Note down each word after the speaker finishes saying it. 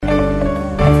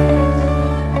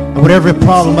Whatever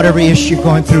problem, whatever issue you're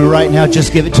going through right now,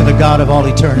 just give it to the God of all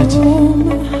eternity.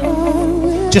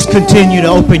 Just continue to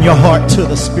open your heart to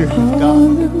the Spirit of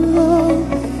God.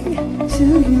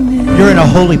 You're in a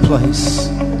holy place,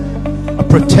 a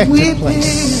protected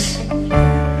place.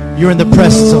 You're in the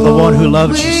presence of the one who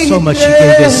loves you so much he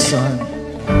gave his Son.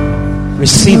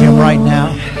 Receive him right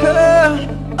now.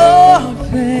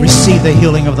 Receive the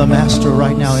healing of the Master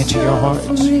right now into your heart.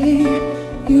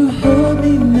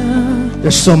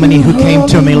 There's so many who came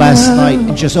to me last night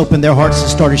and just opened their hearts and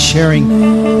started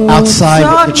sharing outside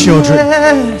with the children.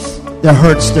 Their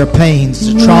hurts, their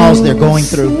pains, the trials they're going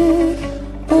through.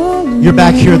 You're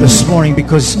back here this morning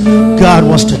because God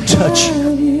wants to touch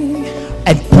you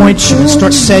and point you and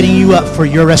start setting you up for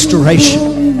your restoration.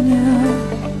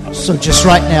 So just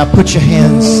right now, put your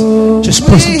hands, just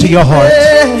push them to your heart.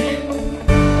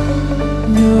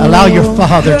 Allow your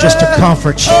Father just to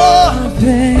comfort you,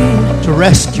 to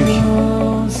rescue you.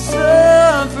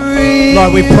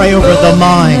 Lord, we pray over the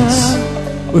minds.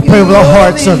 We pray over the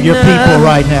hearts of your people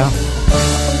right now.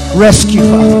 Rescue,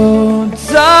 Father.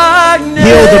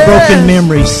 Heal the broken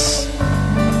memories.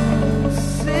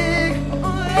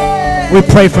 We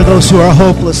pray for those who are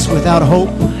hopeless, without hope,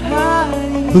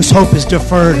 whose hope is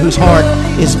deferred, whose heart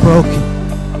is broken.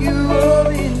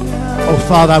 Oh,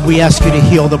 Father, we ask you to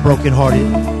heal the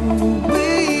brokenhearted.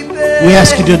 We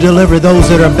ask you to deliver those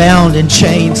that are bound in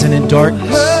chains and in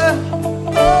darkness.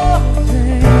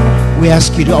 We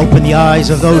ask you to open the eyes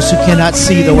of those who cannot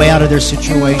see the way out of their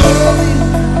situation.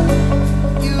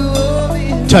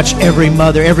 Touch every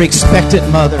mother, every expectant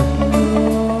mother,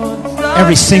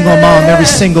 every single mom, every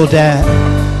single dad,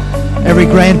 every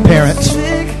grandparent,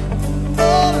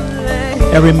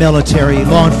 every military,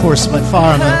 law enforcement,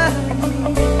 fireman.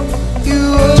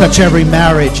 Touch every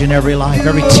marriage and every life,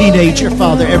 every teenager,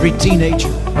 Father, every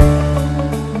teenager.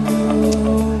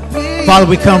 Father,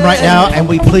 we come right now and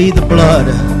we plead the blood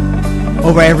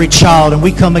over every child, and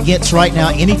we come against right now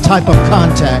any type of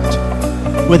contact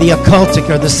with the occultic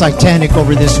or the satanic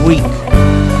over this week.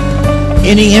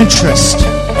 Any interest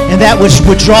in that which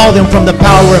would draw them from the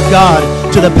power of God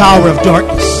to the power of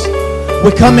darkness. We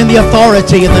come in the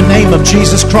authority in the name of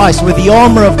Jesus Christ with the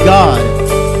armor of God.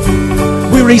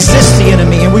 We resist the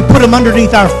enemy and we put him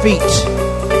underneath our feet.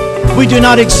 We do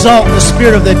not exalt the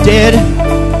spirit of the dead.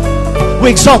 We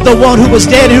exalt the one who was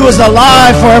dead and who is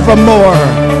alive forevermore.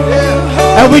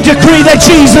 And we decree that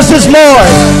Jesus is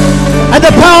Lord. And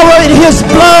the power in his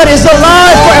blood is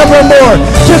alive forevermore.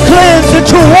 To cleanse and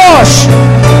to wash,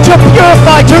 to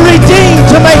purify, to redeem,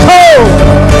 to make whole.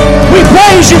 We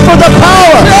praise you for the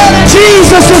power.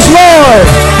 Jesus is Lord.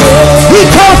 He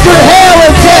conquered hell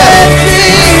and death.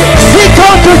 He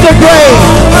conquered the grave.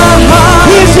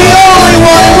 He's the only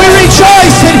one, and we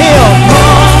rejoice in him.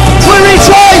 We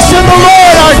rejoice in the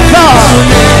Lord our God,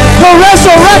 the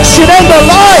resurrection and the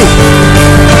life.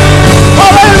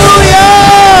 Hallelujah!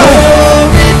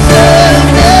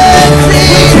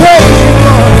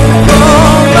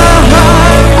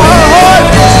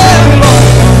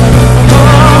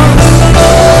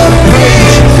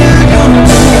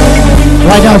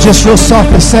 Right now, just real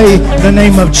softly say the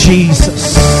name of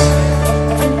Jesus.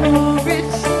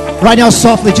 Right now,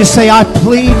 softly just say, I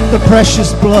plead the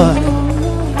precious blood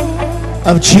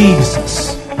of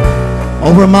Jesus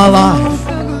over my life,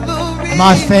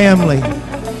 my family,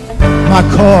 my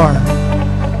car,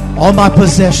 all my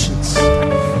possessions,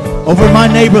 over my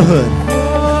neighborhood,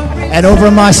 and over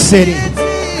my city.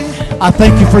 I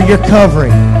thank you for your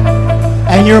covering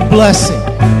and your blessing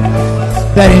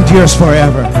that endures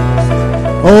forever.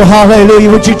 Oh, hallelujah.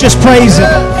 Would you just praise him?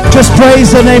 Just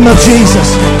praise the name of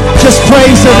Jesus. Just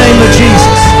praise the name of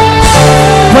Jesus.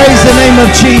 Praise the name of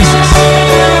Jesus.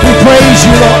 We praise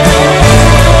you, Lord.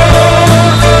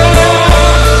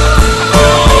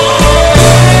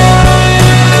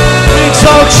 We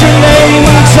exalt your name.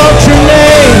 We exalt your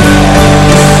name.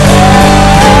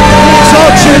 We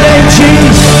exalt your name,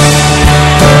 Jesus.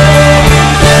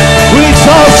 We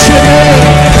exalt your name.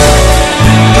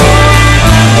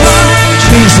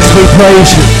 Jesus, we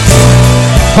praise you.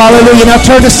 Hallelujah. Now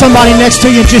turn to somebody next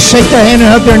to you and just shake their hand and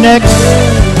hug their neck.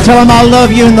 Tell them I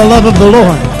love you in the love of the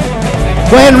Lord.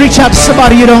 Go ahead and reach out to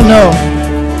somebody you don't know.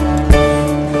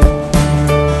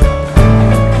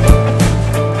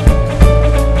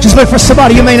 Just look for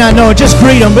somebody you may not know and just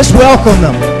greet them. Just welcome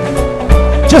them.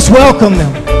 Just welcome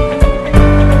them.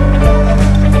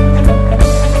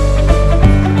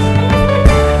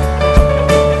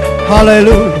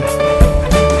 Hallelujah.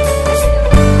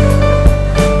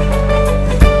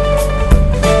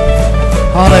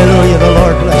 Hallelujah. The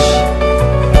Lord bless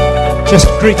you. Just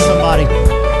greet somebody.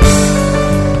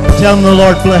 Tell them the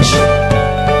Lord bless you.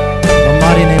 In the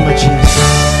mighty mighty name of Jesus.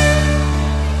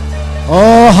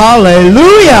 Oh,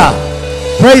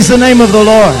 hallelujah. Praise the name of the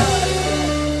Lord.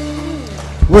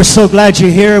 We're so glad you're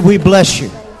here. We bless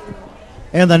you.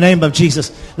 In the name of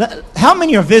Jesus. How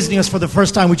many are visiting us for the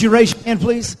first time? Would you raise your hand,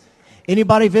 please?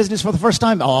 Anybody visiting us for the first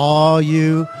time? Oh,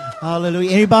 you.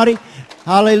 Hallelujah. Anybody?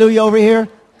 Hallelujah over here.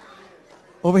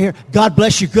 Over here. God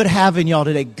bless you. Good having y'all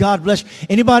today. God bless you.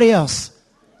 Anybody else?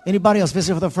 Anybody else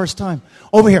visiting for the first time?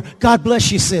 Over here. God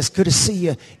bless you, sis. Good to see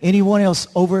you. Anyone else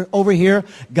over here?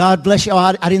 God bless you. Oh,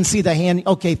 I didn't see the hand.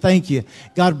 Okay, thank you.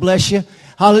 God bless you.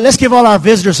 Let's give all our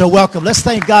visitors a welcome. Let's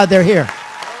thank God they're here.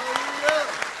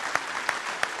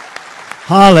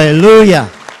 Hallelujah.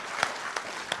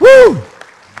 Woo!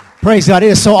 Praise God. It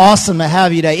is so awesome to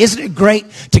have you today. Isn't it great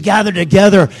to gather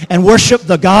together and worship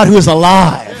the God who is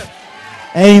alive?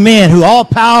 Amen. Who all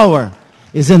power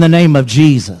is in the name of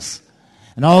Jesus.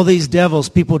 And all these devils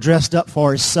people dressed up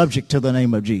for is subject to the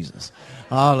name of Jesus.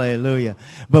 Hallelujah.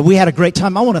 But we had a great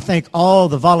time. I want to thank all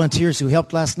the volunteers who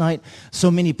helped last night. So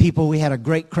many people. We had a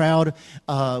great crowd.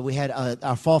 We had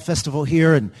our fall festival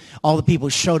here, and all the people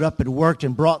showed up and worked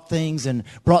and brought things and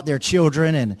brought their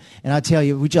children. And I tell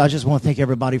you, I just want to thank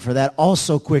everybody for that.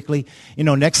 Also, quickly,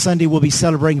 next Sunday we'll be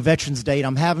celebrating Veterans Day, and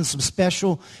I'm having some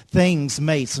special things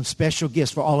made, some special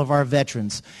gifts for all of our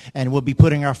veterans. And we'll be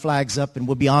putting our flags up, and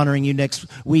we'll be honoring you next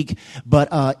week.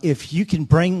 But if you can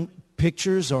bring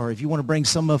pictures, or if you want to bring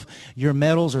some of your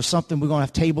medals or something, we're going to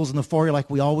have tables in the foyer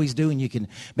like we always do, and you can,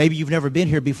 maybe you've never been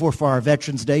here before for our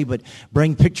Veterans Day, but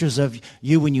bring pictures of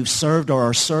you when you've served or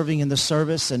are serving in the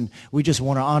service, and we just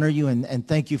want to honor you and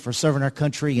thank you for serving our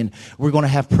country. And we're going to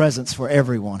have presents for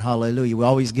everyone. Hallelujah. We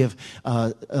always give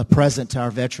a present to our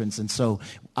veterans, and so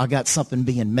I got something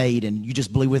being made, and you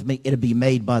just believe with me, it'll be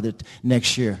made by the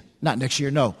next year. Not next year,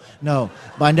 no,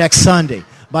 by next Sunday.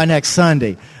 By next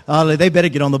Sunday. They better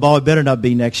get on the ball. It better not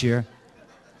be next year.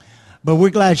 But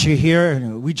we're glad you're here,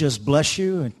 and we just bless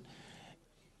you. And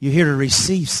you're here to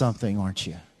receive something, aren't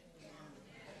you?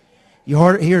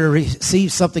 You're here to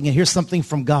receive something and hear something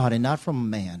from God and not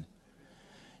from man.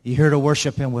 You're here to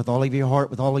worship Him with all of your heart,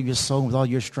 with all of your soul, with all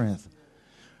your strength.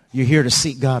 You're here to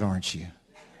seek God, aren't you?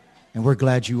 And we're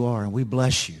glad you are, and we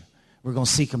bless you. We're going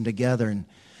to seek Him together. And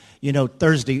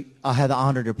Thursday, I had the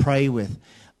honor to pray with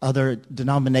other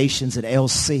denominations at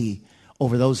LC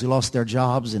over those who lost their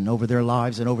jobs and over their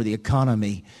lives and over the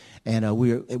economy. And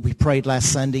we prayed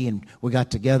last Sunday, and we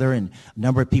got together, and a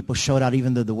number of people showed out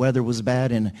even though the weather was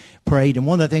bad, and prayed. And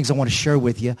one of the things I want to share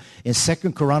with you in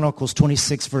 2 Chronicles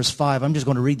 26, verse 5, I'm just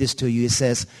going to read this to you. It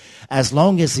says, as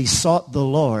long as he sought the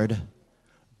Lord,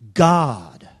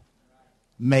 God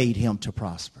made him to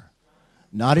prosper.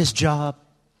 Not his job,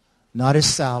 not his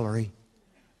salary.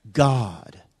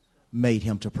 God made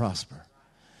him to prosper.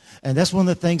 And that's one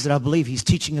of the things that I believe he's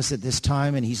teaching us at this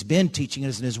time, and he's been teaching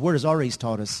us, and his word has already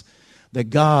taught us that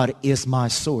God is my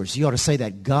source. You ought to say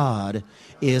that. God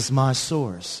is my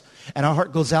source. And our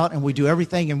heart goes out, and we do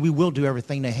everything, and we will do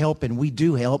everything to help, and we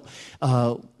do help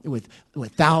with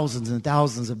thousands and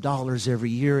thousands of dollars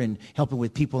every year and helping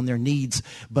with people in their needs.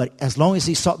 But as long as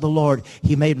he sought the Lord,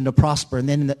 he made him to prosper. And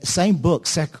then in the same book,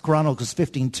 2 Chronicles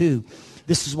 15:2,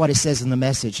 this is what it says in the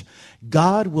Message.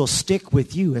 God will stick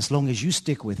with you as long as you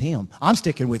stick with him. I'm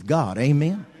sticking with God.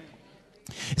 Amen.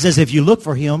 It says if you look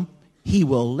for him, he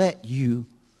will let you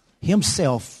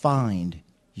himself find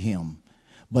him.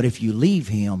 But if you leave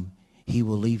him, he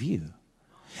will leave you.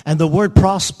 And the word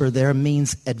prosper there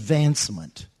means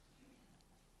advancement.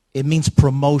 It means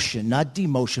promotion, not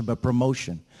demotion, but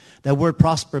promotion. That word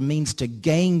prosper means to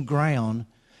gain ground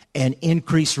and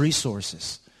increase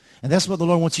resources. And that's what the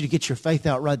Lord wants you to get your faith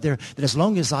out right there. That as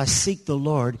long as I seek the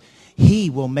Lord, he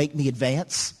will make me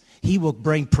advance. He will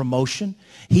bring promotion.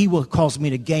 He will cause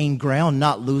me to gain ground,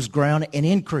 not lose ground, and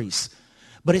increase.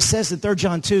 But it says in 3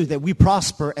 John 2 that we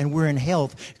prosper and we're in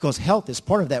health, because health is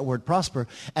part of that word prosper,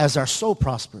 as our soul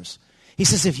prospers. He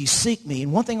says if you seek me,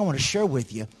 and one thing I want to share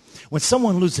with you, when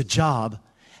someone loses a job,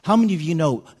 how many of you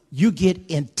know you get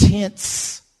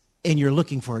intense and you're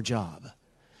looking for a job?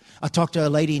 I talked to a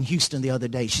lady in Houston the other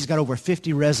day. She's got over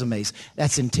 50 resumes.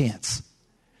 That's intense.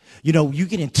 You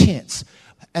get intense.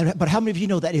 But how many of you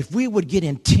know that if we would get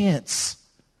intense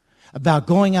about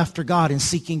going after God and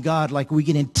seeking God like we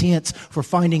get intense for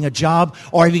finding a job,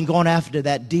 or even going after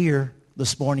that deer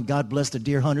this morning. God bless the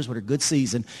deer hunters with a good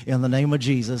season in the name of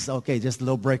Jesus. Okay, just a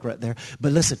little break right there.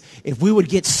 But listen, if we would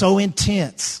get so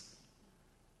intense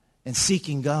in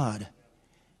seeking God,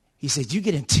 he said, you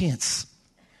get intense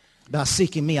about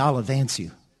seeking me, I'll advance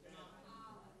you.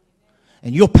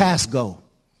 And you'll pass go.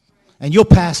 And you'll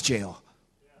pass jail.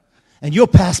 And you'll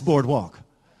pass boardwalk.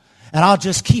 And I'll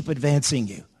just keep advancing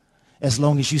you. as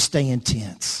long as you stay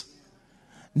intense.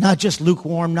 Not just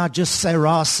lukewarm, not just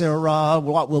Sarah,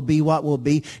 what will be, what will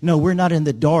be. No, we're not in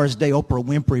the Doris Day, Oprah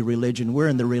Winfrey religion. We're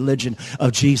in the religion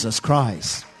of Jesus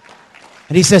Christ.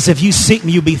 And he says, if you seek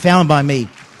me, you'll be found by me.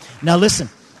 Now listen,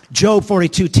 Job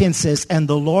 42:10 says, and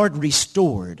the Lord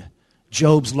restored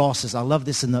Job's losses. I love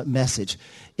this in the Message.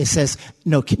 It says,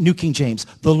 no, New King James,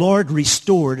 the Lord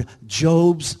restored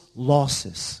Job's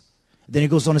losses. Then he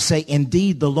goes on to say,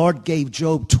 indeed, the Lord gave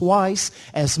Job twice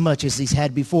as much as he's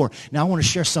had before. Now, I want to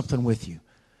share something with you.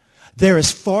 There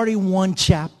is 41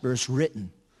 chapters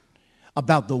written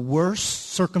about the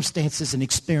worst circumstances and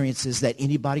experiences that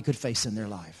anybody could face in their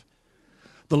life.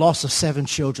 The loss of 7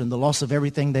 children, the loss of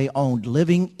everything they owned,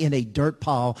 living in a dirt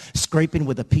pile, scraping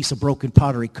with a piece of broken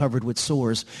pottery covered with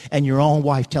sores, and your own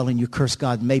wife telling you, curse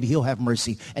God, maybe he'll have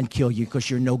mercy and kill you because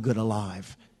you're no good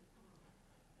alive.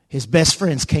 His best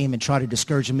friends came and tried to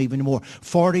discourage him even more.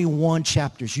 41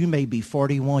 chapters. You may be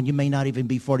 41. You may not even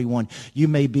be 41. You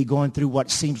may be going through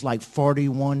what seems like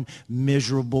 41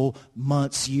 miserable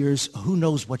months, years. Who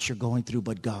knows what you're going through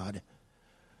but God?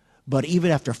 But even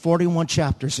after 41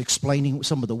 chapters explaining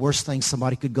some of the worst things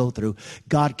somebody could go through,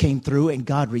 God came through and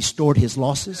God restored his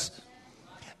losses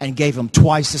and gave him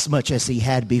twice as much as he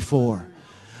had before.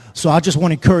 So I just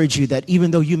want to encourage you that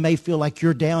even though you may feel like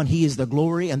you're down, he is the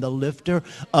glory and the lifter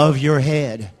of your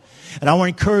head. And I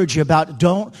want to encourage you about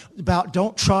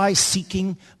don't try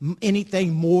seeking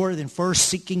anything more than first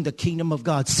seeking the kingdom of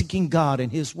God, seeking God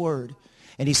and his word.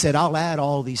 And he said, I'll add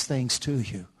all these things to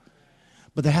you.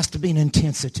 But there has to be an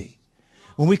intensity.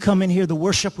 When we come in here to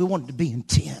worship, we want it to be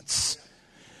intense.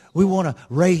 We want to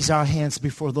raise our hands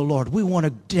before the Lord. We want to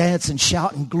dance and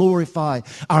shout and glorify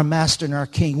our Master and our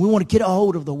King. We want to get a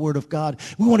hold of the Word of God.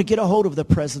 We want to get a hold of the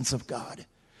presence of God.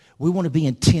 We want to be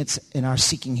intense in our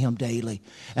seeking him daily.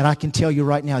 And I can tell you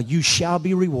right now, you shall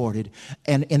be rewarded.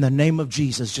 And in the name of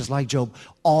Jesus, just like Job,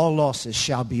 all losses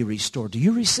shall be restored. Do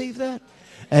you receive that?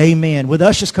 Amen. With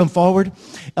us, just come forward.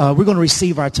 We're going to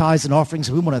receive our tithes and offerings.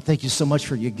 We want to thank you so much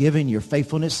for your giving, your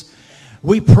faithfulness.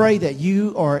 We pray that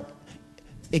you are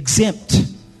exempt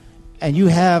and you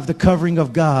have the covering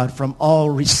of God from all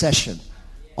recession,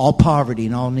 all poverty,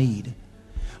 and all need.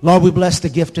 Lord, we bless the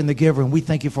gift and the giver, and we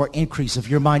thank you for increase of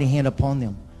your mighty hand upon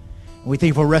them. And we thank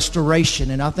you for restoration,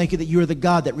 and I thank you that you are the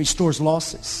God that restores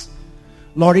losses.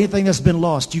 Lord, anything that's been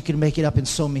lost, you can make it up in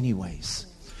so many ways.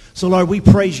 So, Lord, we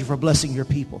praise you for blessing your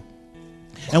people.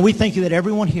 And we thank you that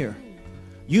everyone here,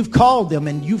 you've called them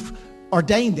and you've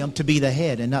ordained them to be the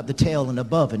head and not the tail, and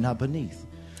above and not beneath.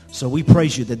 So we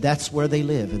praise you that that's where they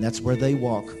live and that's where they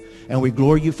walk. And we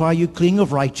glorify you, King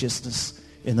of righteousness,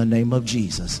 in the name of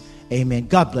Jesus. Amen.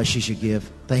 God bless you as you give.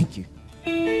 Thank you.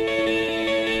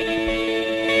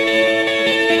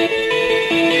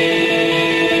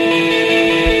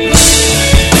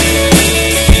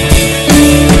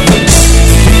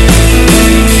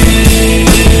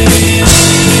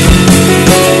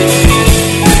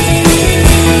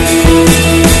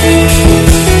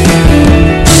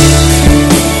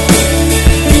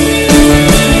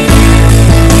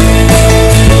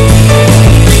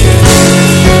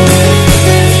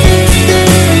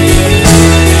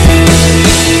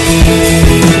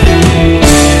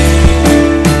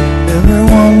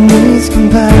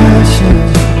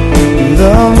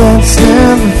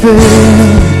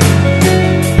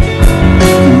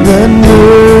 Let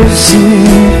mercy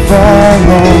fall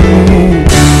on me.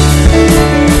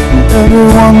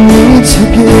 Everyone needs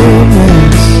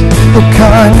forgiveness, the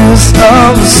kindness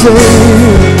of the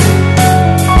Savior,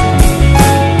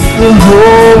 the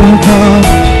hope of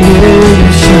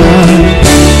nation.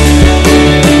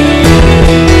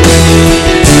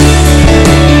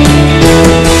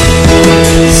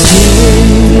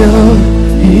 Savior,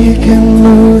 he can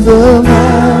move the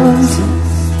mountains.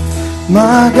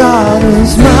 My God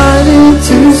is mighty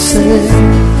to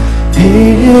save.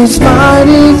 He is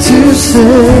mighty to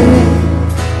save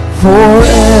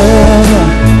forever.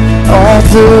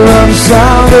 Author of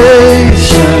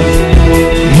salvation.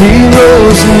 He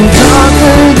rose and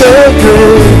conquered the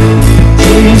grave.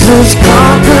 Jesus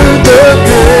conquered the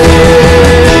grave.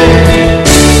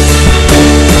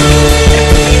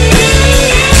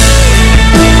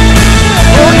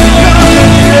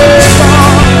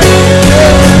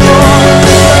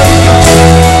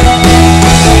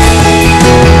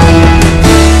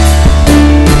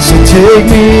 Take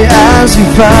me as you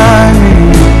find me,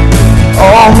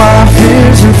 all my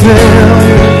fears and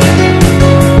failure.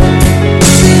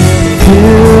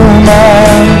 Fill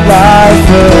my life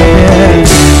again.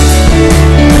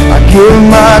 I give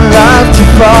my life to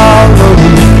follow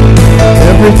you,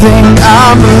 everything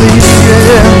I believe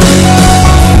in.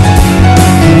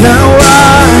 Now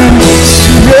I'm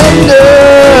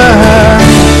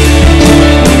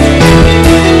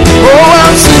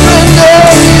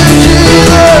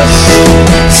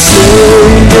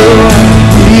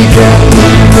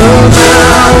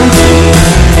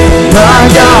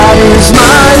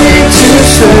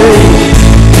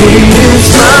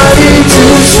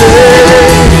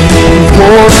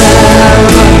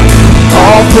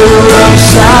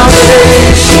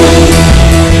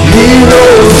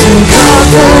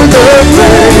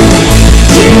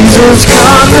has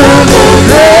conquered the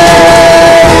grave.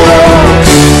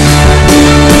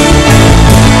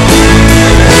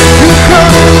 You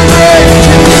conquered the grave,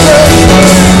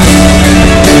 Jesus.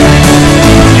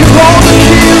 You hold the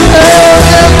key of hell,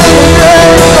 death, and the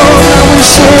grave. Oh, now we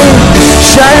sing,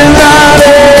 shining light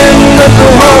in, let the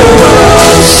whole world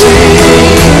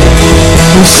see.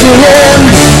 We're singing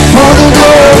for the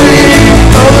glory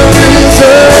of the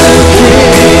risen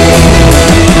King.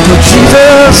 For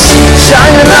Jesus,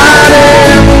 shine your light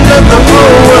and let the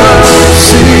whole world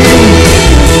see.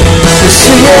 We're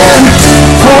singing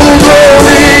for the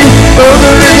glory of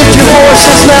the risen. Lift your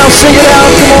voices now, sing it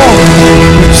out, come on.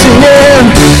 We're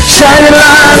singing, shine your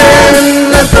light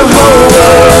and let the whole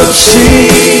world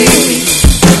see.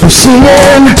 We're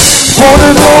singing for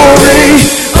the glory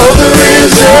of the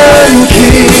risen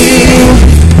King.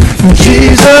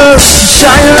 Jesus,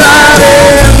 shine your light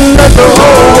and let the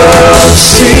whole world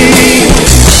see.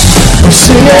 We're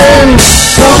singing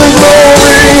for the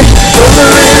glory of the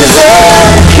risen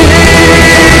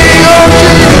King. Oh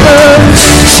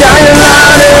Jesus, shine your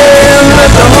light and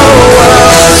let the whole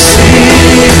world see.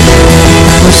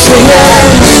 We're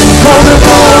singing for the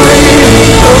glory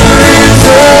of the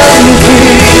risen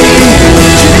King.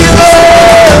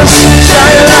 Jesus,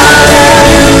 shine your light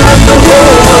and let the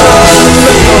whole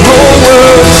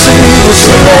world see. We're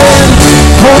singing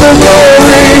for the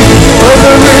glory of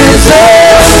the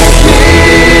risen King.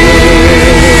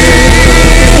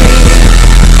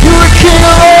 You're a King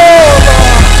of all.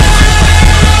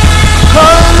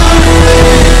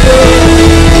 Hallelujah.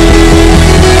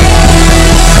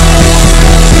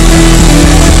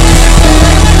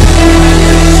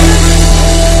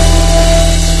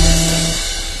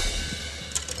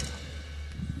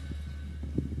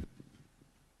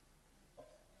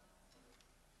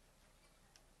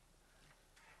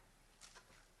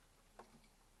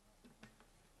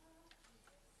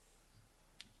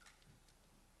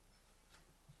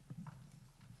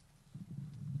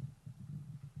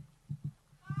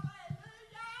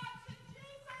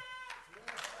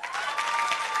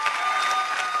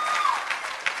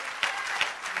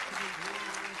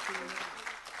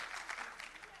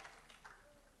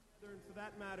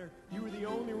 You are the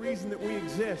only reason that we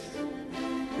exist.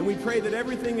 And we pray that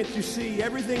everything that you see,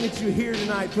 everything that you hear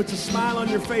tonight puts a smile on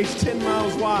your face 10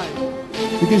 miles wide.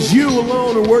 Because you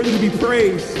alone are worthy to be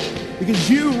praised. Because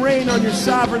you reign on your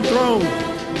sovereign throne.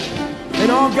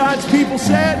 And all God's people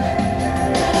said...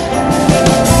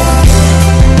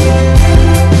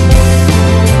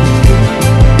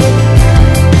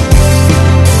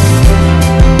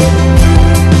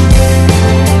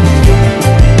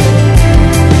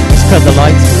 Cut the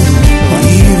lights.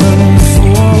 Even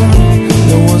before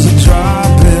there was a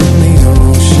drop in the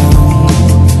ocean,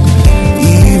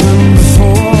 even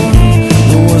before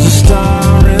there was a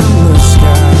star in the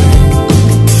sky,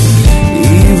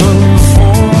 even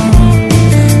before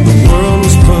the world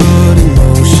was put in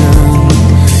motion,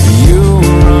 you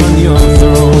were on your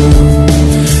throne.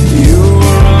 You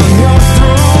were on your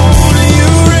throne and you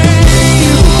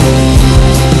reign.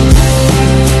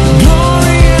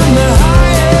 Glory in the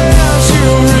highest, you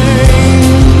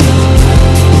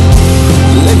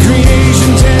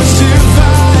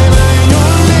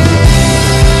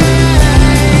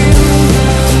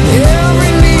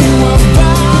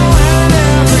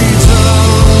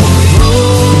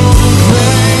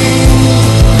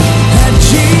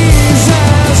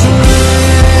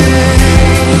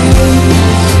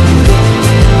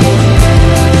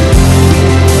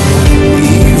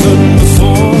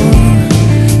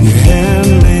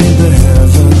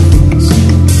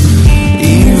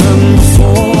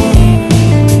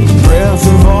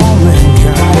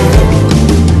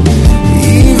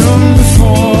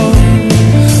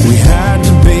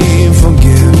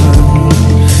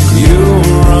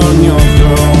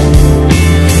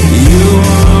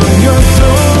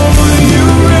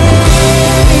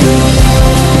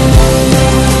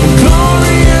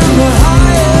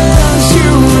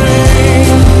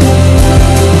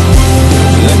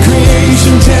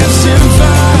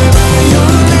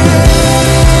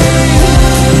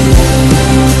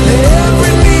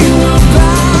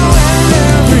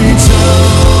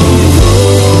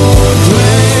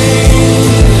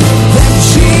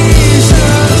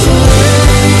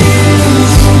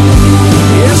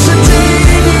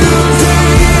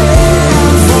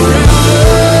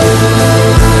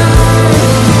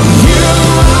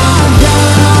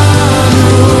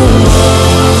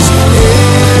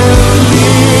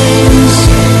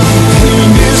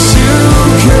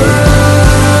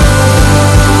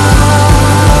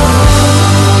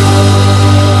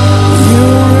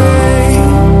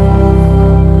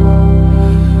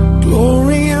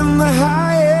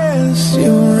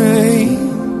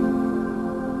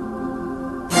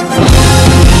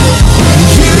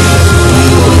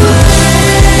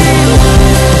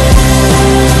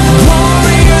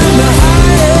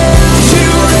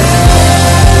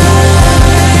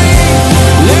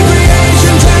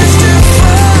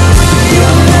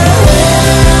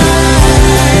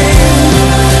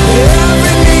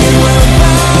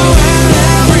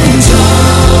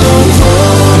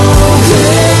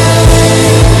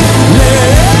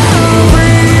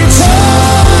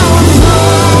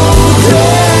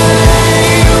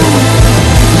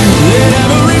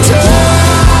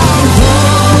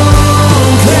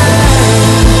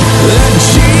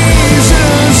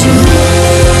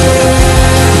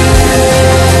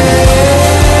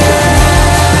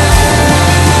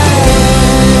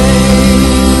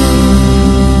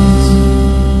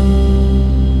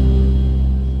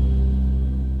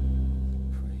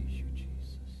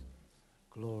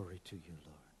Glory to you,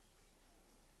 Lord.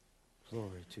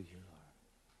 Glory to you, Lord.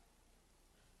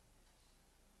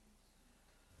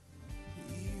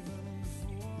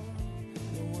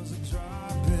 There was a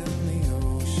drop in the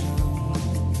ocean.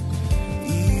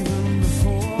 Even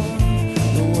before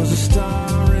there was a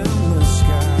star in the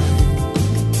sky.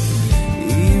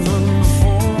 Even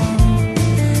before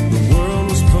the world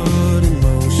was put in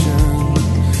motion,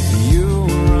 you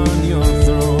were on your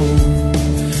throne.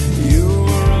 You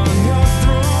were on your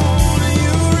throne and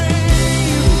you reigned.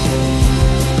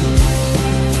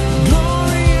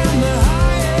 Glory in the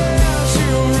highest,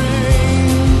 you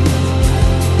reigned.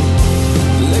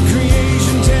 Let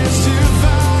creation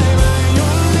testify by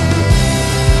your name.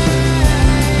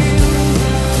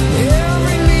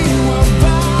 Every knee will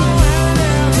bow and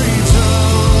every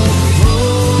tongue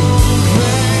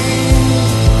proclaim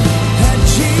that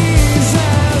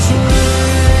Jesus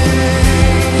reigns.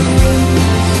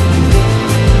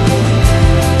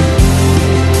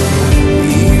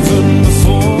 Even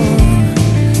before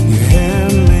your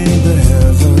hand made the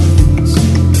heavens,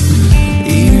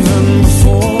 even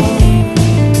before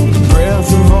the breath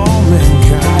of all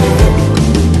mankind,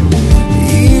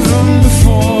 even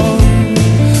before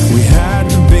we had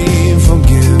to be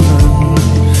forgiven,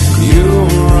 you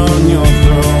were on your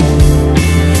throne.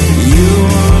 You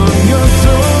were on your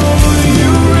throne.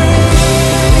 You reign.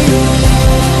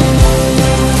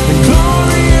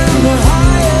 Glory in the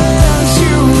highest.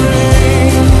 You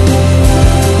reign.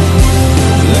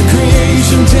 Let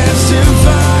creation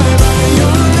testify by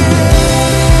your name.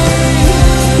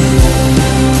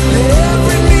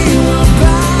 Every knee will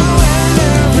bow and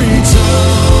every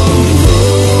tongue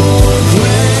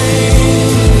proclaim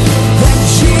that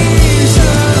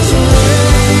Jesus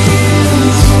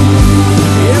reigns.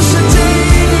 Yesterday,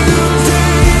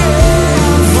 today,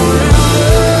 and forever.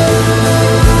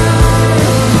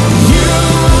 You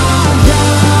are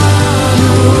God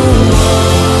who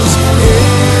was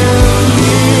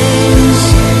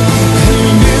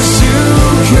and is to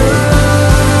come.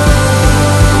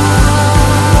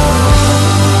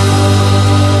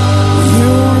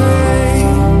 You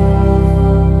reign.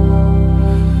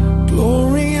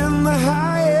 Glory in the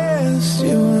highest,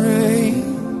 you reign.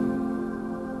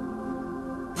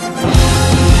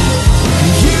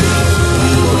 You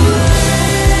reign.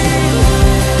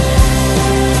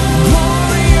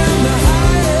 Glory in the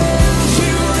highest,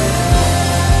 you reign.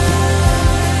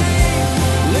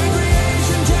 Let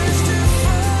creation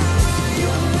testify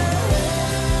your name.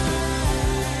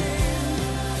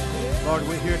 Lord,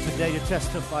 we're here today to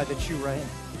testify that you reign.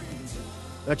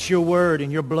 That your word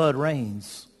and your blood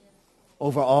reigns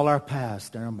over all our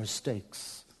past and our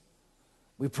mistakes.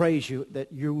 We praise you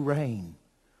that you reign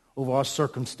over our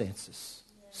circumstances,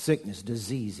 sickness,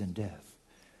 disease, and death.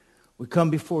 We come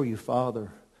before you,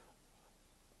 Father,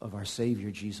 of our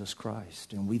Savior, Jesus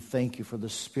Christ, and we thank you for the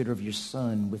Spirit of your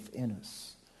Son within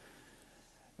us.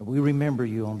 And we remember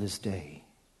you on this day.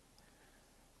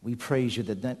 We praise you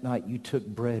that that night you took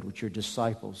bread with your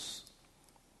disciples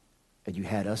and you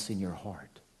had us in your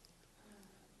heart.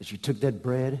 As you took that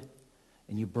bread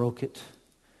and you broke it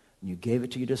and you gave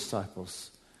it to your disciples,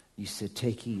 you said,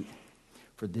 take, eat,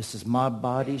 for this is my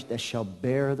body that shall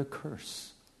bear the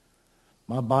curse.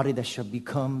 My body that shall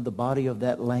become the body of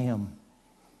that lamb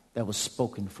that was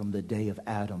spoken from the day of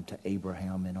Adam to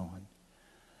Abraham and on.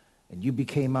 And you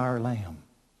became our lamb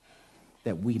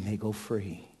that we may go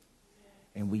free.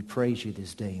 And we praise you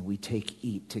this day, and we take,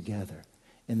 eat together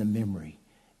in the memory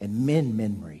and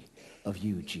memory of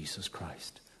you, Jesus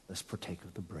Christ. Let's partake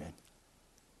of the bread.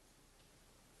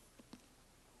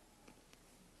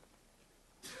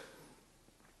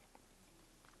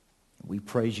 We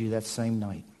praise you that same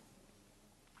night.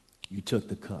 You took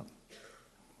the cup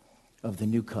of the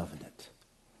new covenant.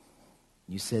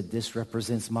 You said, this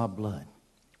represents my blood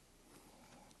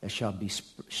that shall be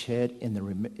shed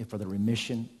for the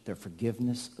remission, the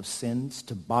forgiveness of sins,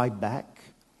 to buy back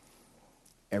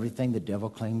everything the devil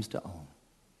claims to own.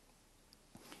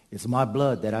 It's my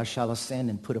blood that I shall ascend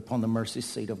and put upon the mercy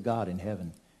seat of God in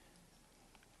heaven.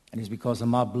 And it's because of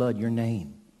my blood, your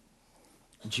name,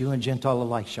 Jew and Gentile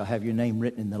alike, shall have your name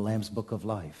written in the Lamb's book of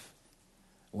life.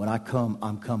 When I come,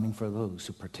 I'm coming for those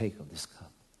who partake of this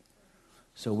cup.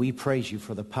 So we praise you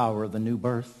for the power of the new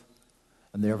birth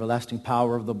and the everlasting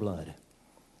power of the blood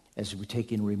as we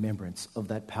take in remembrance of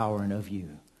that power and of you.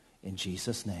 In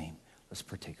Jesus' name, let's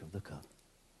partake of the cup.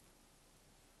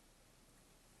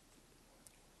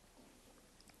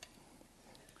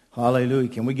 Hallelujah.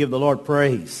 Can we give the Lord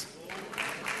praise?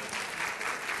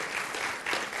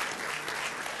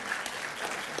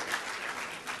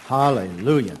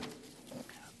 Hallelujah.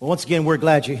 Well, once again, we're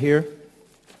glad you're here.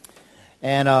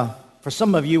 And For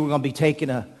some of you, we're going to be taking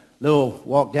a little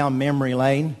walk down memory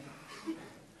lane.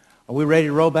 Are we ready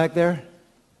to roll back there?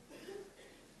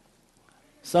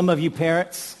 Some of you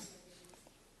parents,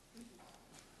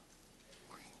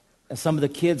 and some of the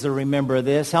kids will remember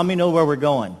this. How many know where we're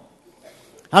going?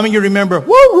 How many of you remember,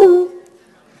 woo-woo?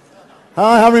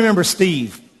 How remember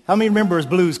Steve? How many remember his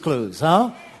Blue's Clues,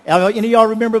 huh? Any of y'all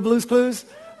remember Blue's Clues?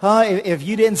 Huh? If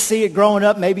you didn't see it growing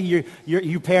up, maybe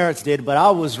your parents did, but I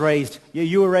was raised,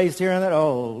 you were raised hearing that?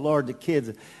 Oh, Lord, the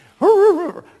kids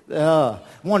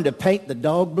wanted to paint the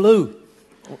dog blue.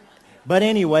 But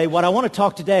anyway, what I want to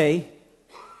talk today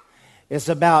is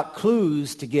about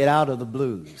clues to get out of the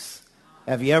blues.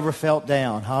 Have you ever felt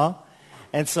down, huh?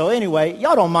 And so anyway,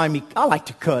 y'all don't mind me. I like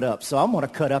to cut up, so I'm going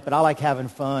to cut up, and I like having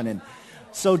fun. And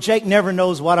so Jake never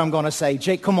knows what I'm going to say.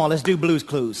 Jake, come on, let's do Blue's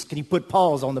Clues. Can you put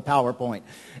pause on the PowerPoint?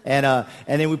 And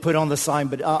then we put on the sign.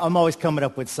 But I'm always coming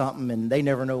up with something, and they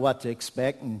never know what to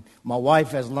expect. And my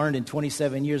wife has learned in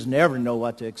 27 years never know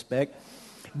what to expect.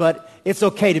 But it's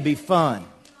okay to be fun.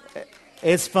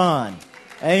 It's fun.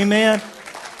 Amen.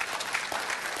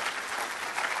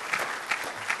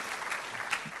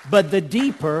 But the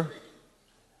deeper,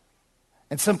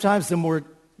 and sometimes the more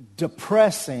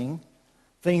depressing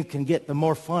things can get, the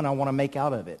more fun I want to make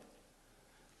out of it.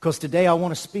 Because today I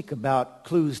want to speak about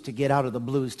clues to get out of the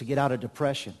blues, to get out of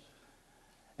depression.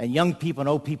 And young people and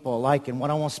old people alike. And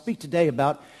what I want to speak today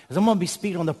about is I'm going to be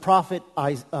speaking on the prophet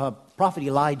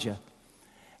Elijah.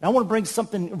 And I want to bring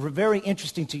something very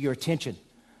interesting to your attention.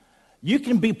 You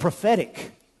can be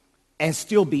prophetic and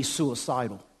still be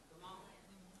suicidal.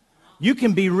 You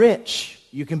can be rich,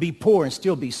 you can be poor and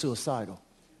still be suicidal.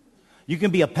 You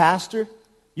can be a pastor,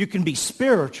 you can be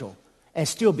spiritual and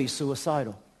still be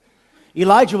suicidal.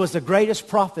 Elijah was the greatest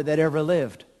prophet that ever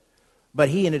lived, but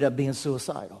he ended up being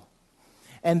suicidal.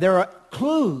 And there are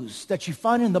clues that you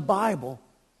find in the Bible.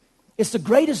 It's the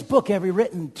greatest book ever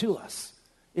written to us.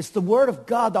 It's the Word of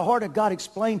God, the heart of God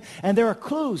explained. And there are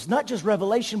clues, not just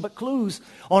revelation, but clues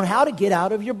on how to get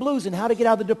out of your blues and how to get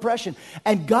out of the depression.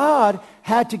 And God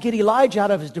had to get Elijah out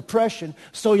of his depression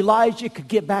so Elijah could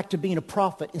get back to being a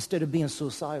prophet instead of being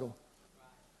suicidal.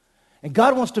 And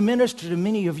God wants to minister to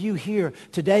many of you here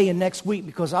today and next week,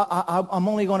 because I'm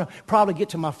only going to probably get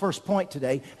to my first point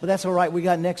today, but that's all right. We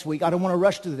got next week. I don't want to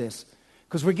rush through this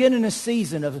because we're getting in a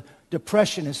season of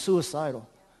depression and suicidal.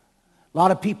 A lot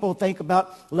of people think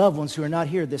about loved ones who are not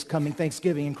here this coming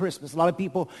Thanksgiving and Christmas. A lot of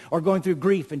people are going through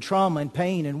grief and trauma and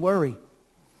pain and worry.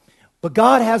 But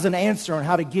God has an answer on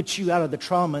how to get you out of the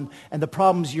trauma and the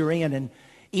problems you're in. And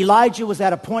Elijah was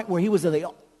at a point where he was at the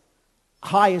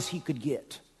highest he could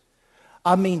get.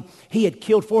 I mean, he had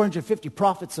killed 450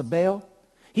 prophets of Baal.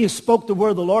 He had spoke the word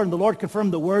of the Lord, and the Lord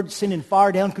confirmed the word, sending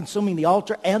fire down, consuming the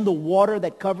altar and the water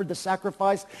that covered the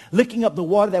sacrifice, licking up the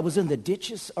water that was in the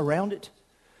ditches around it.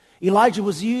 Elijah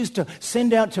was used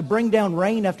to bring down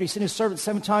rain after he sent his servant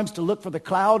 7 times to look for the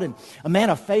cloud, and a man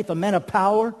of faith, a man of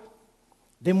power.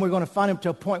 Then we're going to find him to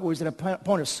a point where he's at a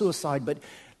point of suicide. But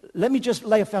let me just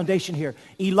lay a foundation here.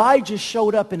 Elijah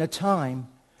showed up in a time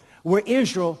where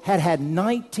Israel had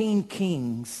 19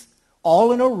 kings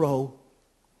all in a row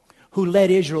who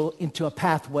led Israel into a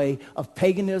pathway of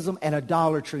paganism and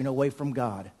idolatry and away from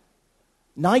God.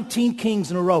 19 kings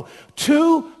in a row.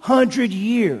 200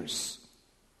 years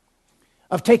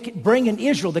of bringing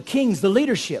Israel, the kings, the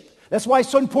leadership. That's why it's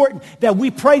so important that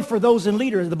we pray for those in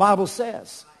leaders, the Bible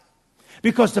says.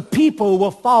 Because the people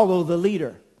will follow the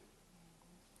leader.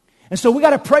 And so we got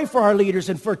to pray for our leaders.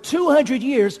 And for 200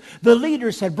 years, the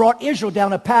leaders had brought Israel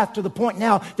down a path to the point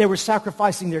now they were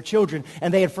sacrificing their children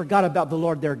and they had forgot about the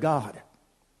Lord their God.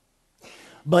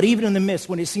 But even in the midst,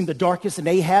 when it seemed the darkest and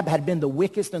Ahab had been the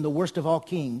wickedest and the worst of all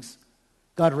kings,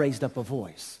 God raised up a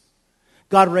voice.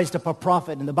 God raised up a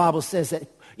prophet, and the Bible says that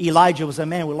Elijah was a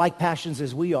man with like passions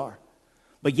as we are,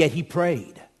 but yet he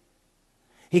prayed.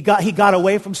 He got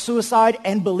away from suicide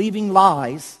and believing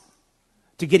lies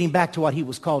to getting back to what he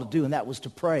was called to do, and that was to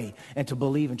pray and to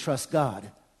believe and trust God.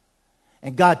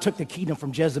 And God took the kingdom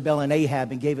from Jezebel and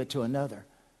Ahab and gave it to another.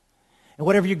 And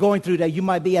whatever you're going through today, you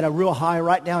might be at a real high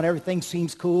right now and everything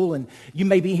seems cool, and you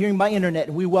may be hearing by internet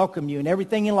and we welcome you, and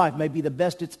everything in life may be the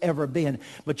best it's ever been.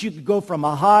 But you could go from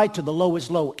a high to the lowest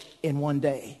low in one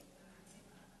day.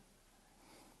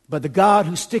 But the God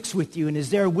who sticks with you and is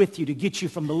there with you to get you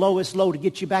from the lowest low, to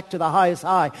get you back to the highest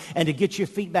high, and to get your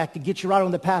feet back, to get you right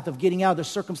on the path of getting out of the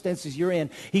circumstances you're in.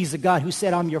 He's the God who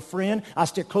said, I'm your friend. I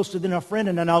stick closer than a friend,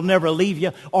 and then I'll never leave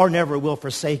you or never will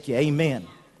forsake you. Amen.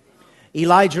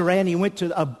 Elijah ran. He went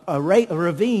to a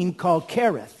ravine called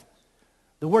Kerith.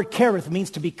 The word Kerith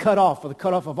means to be cut off, or the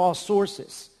cut off of all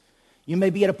sources. You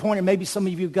may be at a point, or maybe some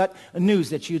of you have got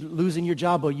news that you're losing your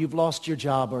job or you've lost your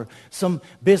job or some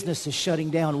business is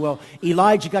shutting down. Well,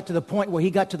 Elijah got to the point where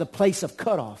he got to the place of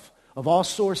cutoff of all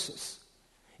sources.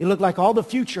 It looked like all the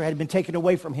future had been taken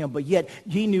away from him, but yet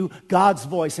he knew God's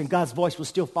voice, and God's voice was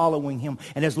still following him.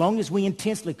 And as long as we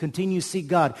intensely continue to seek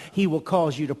God, he will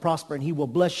cause you to prosper, and he will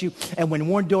bless you. And when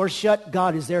one door is shut,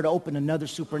 God is there to open another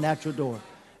supernatural door.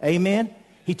 Amen?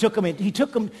 He took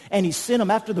them and he sent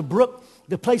them after the brook,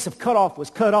 the place of cutoff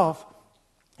was cut off.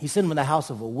 He sent them in the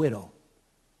house of a widow.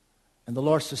 And the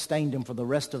Lord sustained him for the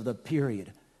rest of the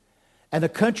period. And the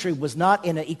country was not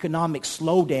in an economic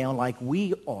slowdown like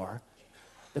we are.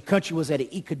 The country was at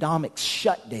an economic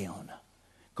shutdown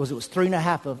because it was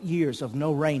 3.5 years of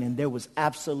no rain, and there was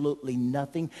absolutely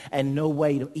nothing and no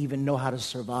way to even know how to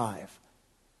survive.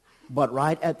 But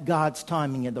right at God's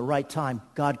timing, at the right time,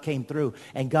 God came through,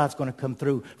 and God's going to come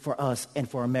through for us and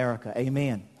for America.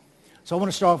 Amen. So I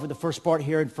want to start off with the first part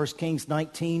here in 1 Kings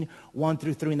 19, 1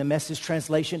 through 3 in the Message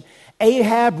translation.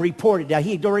 Ahab reported, now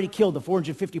he had already killed the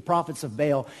 450 prophets of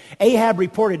Baal. Ahab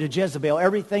reported to Jezebel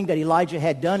everything that Elijah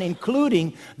had done,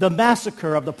 including the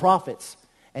massacre of the prophets.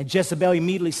 And Jezebel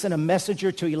immediately sent a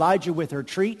messenger to Elijah with her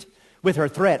threat.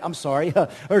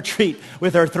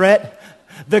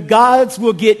 The gods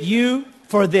will get you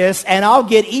for this, and I'll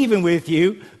get even with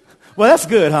you. Well, that's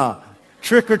good, huh?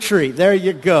 Trick or treat. There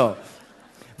you go.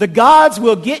 The gods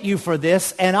will get you for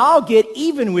this, and I'll get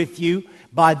even with you.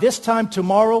 By this time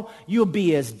tomorrow, you'll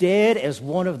be as dead as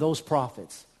one of those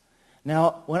prophets.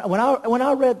 Now, when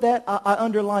I read that, I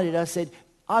underlined it. I said,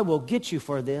 I will get you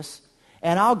for this,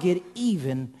 and I'll get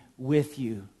even with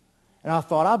you. And I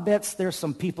thought, I bet there's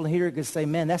some people here who could say,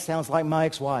 man, that sounds like my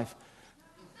ex-wife.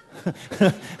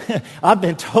 I've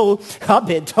been told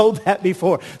that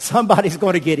before. Somebody's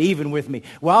going to get even with me.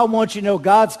 Well, I want you to know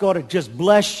God's going to just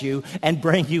bless you and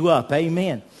bring you up.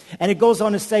 Amen. And it goes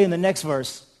on to say in the next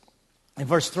verse, in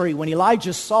verse 3, when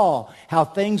Elijah saw how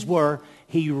things were,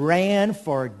 he ran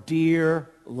for dear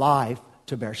life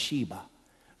to Beersheba.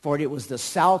 For it was the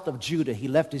south of Judah. He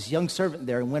left his young servant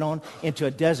there and went on into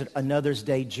a desert, another's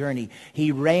day journey.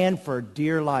 He ran for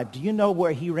dear life. Do you know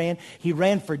where he ran? He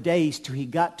ran for days till he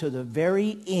got to the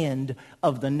very end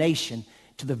of the nation,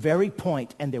 to the very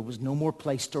point, and there was no more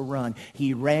place to run.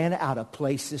 He ran out of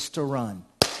places to run.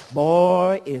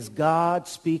 Boy, is God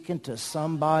speaking to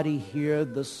somebody here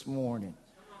this morning.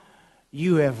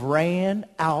 You have ran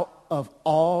out of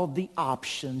all the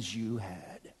options you had.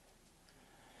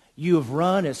 You have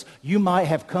run as you might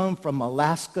have come from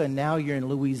Alaska and now you're in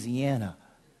Louisiana.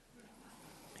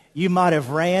 You might have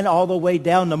ran all the way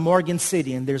down to Morgan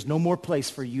City and there's no more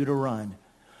place for you to run.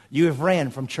 You have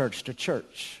ran from church to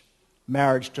church,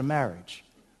 marriage to marriage,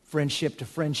 friendship to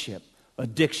friendship,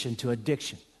 addiction to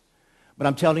addiction. But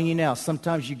I'm telling you now,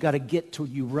 sometimes you got to get till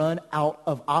you run out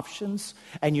of options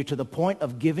and you're to the point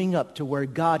of giving up to where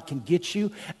God can get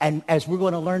you. And as we're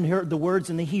going to learn here the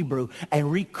words in the Hebrew,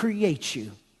 and recreate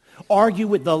you. Argue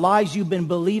with the lies you've been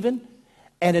believing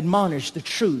and admonish the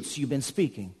truths you've been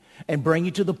speaking and bring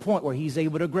you to the point where he's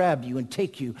able to grab you and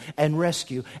take you and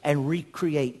rescue and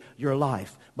recreate your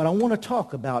life. But I want to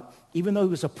talk about, even though he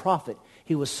was a prophet,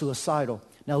 he was suicidal.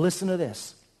 Now listen to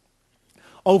this.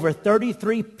 Over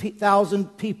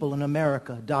 33,000 people in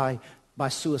America die by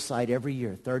suicide every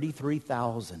year.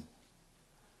 33,000.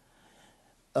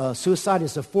 Suicide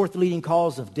is the fourth leading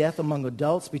cause of death among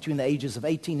adults between the ages of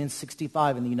 18 and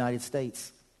 65 in the United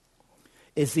States.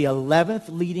 It's the 11th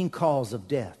leading cause of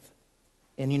death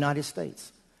in the United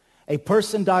States. A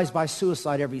person dies by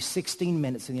suicide every 16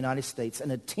 minutes in the United States.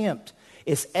 An attempt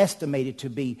is estimated to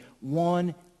be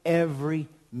one every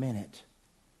minute.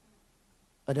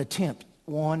 An attempt,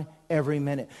 one every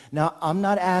minute. Now, I'm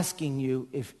not asking you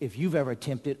if you've ever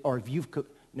attempted or if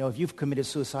you've committed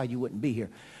suicide, you wouldn't be here.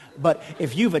 But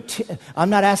I'm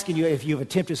not asking you if you've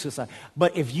attempted suicide.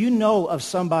 But if you know of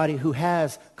somebody who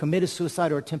has committed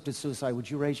suicide or attempted suicide, would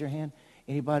you raise your hand?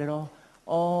 Anybody at all?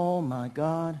 Oh, my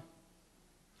God.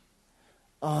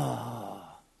 Oh.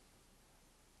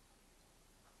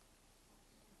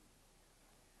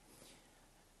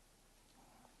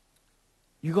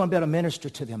 You're going to be able to minister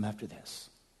to them after this.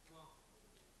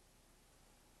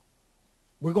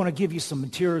 We're going to give you some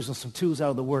materials and some tools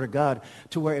out of the Word of God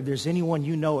to where if there's anyone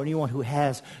you know or anyone who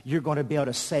has, you're going to be able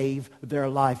to save their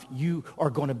life. You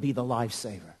are going to be the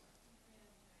lifesaver.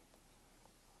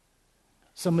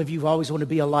 Some of you always want to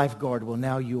be a lifeguard. Well,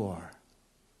 now you are.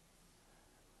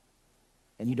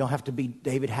 And you don't have to be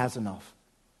David Hasanoff.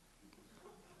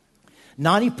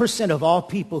 90% of all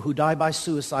people who die by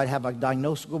suicide have a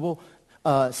diagnosable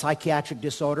psychiatric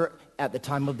disorder at the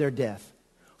time of their death.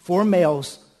 4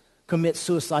 males commit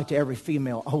suicide to every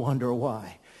female. I wonder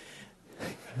why.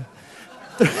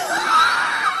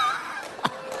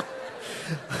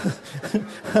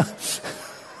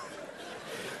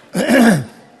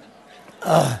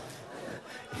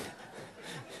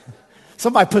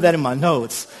 Somebody put that in my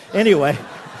notes. Anyway.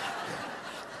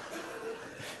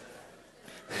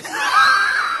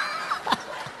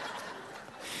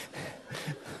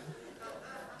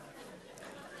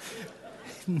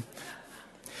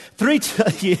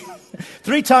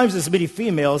 Three times as many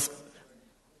females,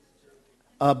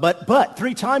 but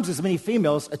 3 times as many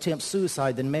females attempt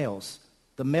suicide than males.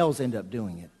 The males end up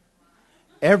doing it.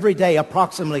 Every day,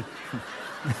 approximately.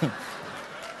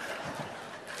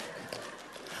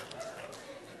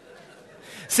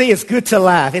 See, it's good to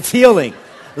laugh. It's healing.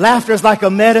 Laughter is like a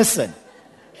medicine.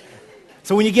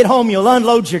 So when you get home, you'll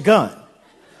unload your gun.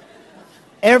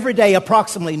 Every day,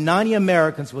 approximately 90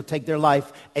 Americans will take their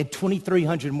life, and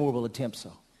 2,300 more will attempt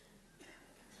so.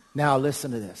 Now,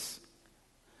 listen to this.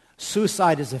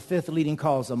 Suicide is the 5th leading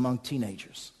cause among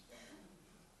teenagers.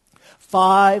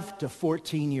 5 to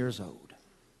 14 years old.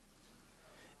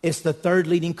 It's the 3rd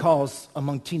leading cause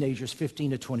among teenagers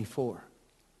 15 to 24.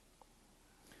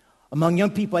 Among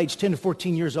young people aged 10 to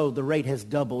 14 years old, the rate has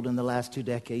doubled in the last 2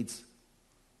 decades.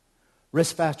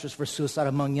 Risk factors for suicide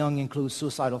among young include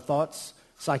suicidal thoughts,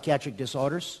 psychiatric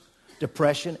disorders,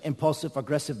 depression, impulsive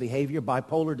aggressive behavior,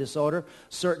 bipolar disorder,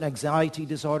 certain anxiety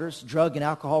disorders, drug and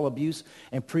alcohol abuse,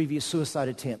 and previous suicide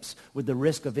attempts, with the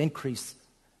risk of increase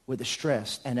with the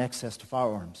stress and access to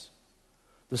firearms.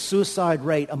 The suicide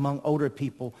rate among older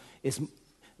people is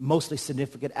mostly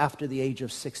significant after the age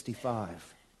of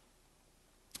 65.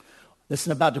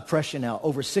 Listen about depression now.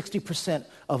 Over 60%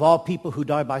 of all people who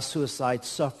die by suicide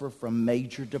suffer from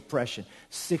major depression.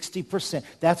 60%.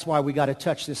 That's why we got to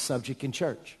touch this subject in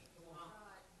church.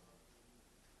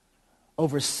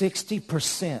 Over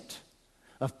 60%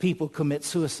 of people commit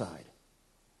suicide.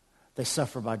 They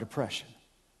suffer by depression.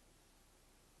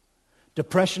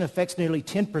 Depression affects nearly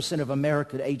 10% of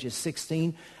America ages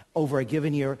 16 over a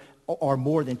given year, or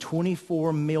more than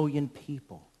 24 million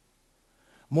people.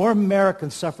 More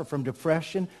Americans suffer from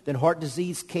depression than heart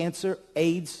disease, cancer,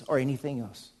 AIDS, or anything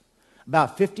else.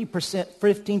 About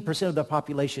 15% of the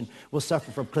population will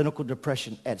suffer from clinical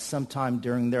depression at some time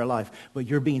during their life. But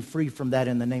you're being free from that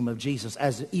in the name of Jesus,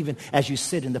 even as you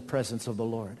sit in the presence of the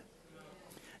Lord.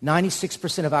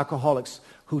 96% of alcoholics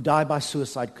who die by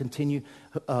suicide continue.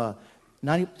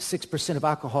 96% of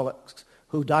alcoholics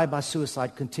who die by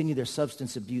suicide continue their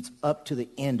substance abuse up to the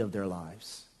end of their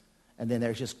lives. And then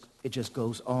it just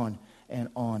goes on and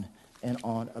on and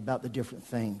on about the different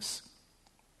things.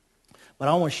 But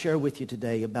I want to share with you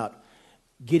today about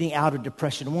getting out of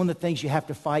depression. And one of the things you have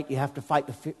to fight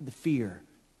the fear.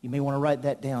 You may want to write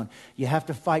that down. You have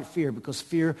to fight fear, because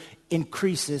fear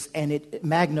increases and it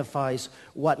magnifies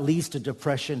what leads to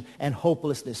depression and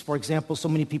hopelessness. For example, so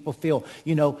many people feel,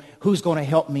 who's going to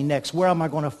help me next? Where am I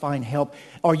going to find help?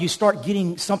 Or you start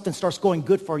getting, something starts going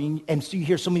good for you, and so you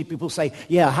hear so many people say,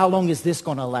 yeah, how long is this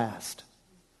going to last?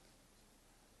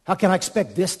 How can I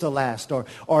expect this to last?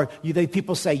 Or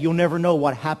people say, you'll never know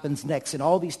what happens next, and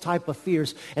all these type of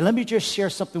fears. And let me just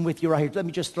share something with you right here. Let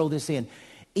me just throw this in.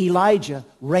 Elijah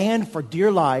ran for dear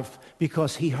life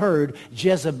because he heard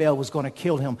Jezebel was going to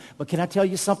kill him. But can I tell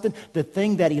you something? The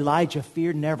thing that Elijah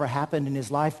feared never happened in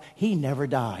his life. He never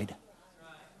died.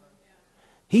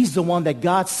 He's the one that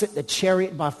God sent the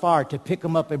chariot by fire to pick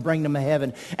him up and bring him to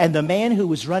heaven. And the man who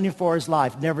was running for his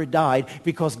life never died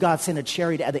because God sent a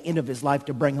chariot at the end of his life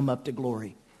to bring him up to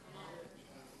glory.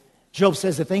 Job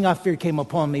says, the thing I feared came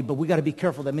upon me, but we got to be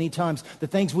careful that many times the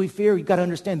things we fear, you got to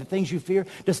understand the things you fear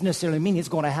doesn't necessarily mean it's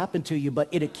going to happen to you, but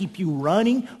it'll keep you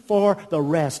running for the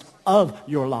rest of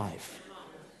your life.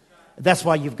 That's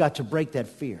why you've got to break that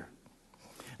fear.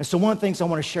 And so one of the things I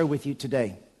want to share with you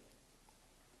today,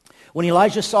 when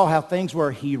Elijah saw how things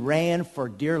were, he ran for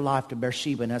dear life to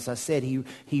Beersheba. And as I said,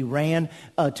 he ran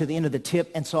to the end of the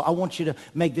tip. And so I want you to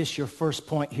make this your first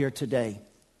point here today.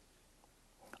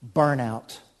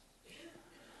 Burnout.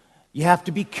 You have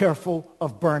to be careful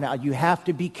of burnout. You have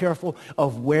to be careful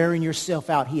of wearing yourself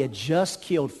out. He had just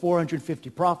killed 450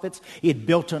 prophets. He had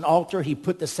built an altar. He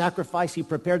put the sacrifice. He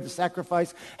prepared the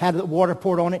sacrifice, had the water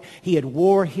poured on it. He had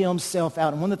wore himself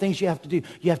out. And one of the things you have to do,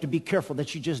 you have to be careful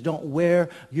that you just don't wear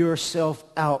yourself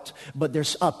out. But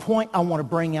there's a point I want to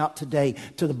bring out today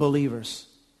to the believers.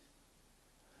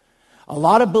 A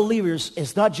lot of believers,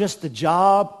 it's not just the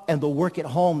job and the work at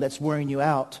home that's wearing you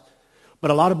out. But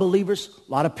a lot of believers,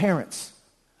 a lot of parents,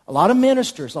 a lot of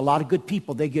ministers, a lot of good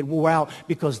people, they get wore out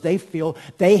because they feel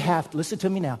they have to, listen to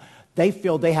me now, they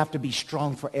feel they have to be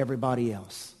strong for everybody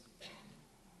else.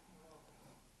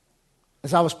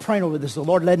 As I was praying over this, the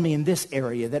Lord led me in this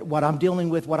area, that what I'm dealing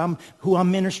with, who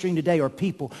I'm ministering today are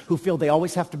people who feel they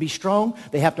always have to be strong,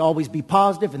 they have to always be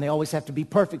positive, and they always have to be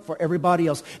perfect for everybody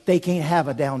else. They can't have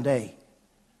a down day.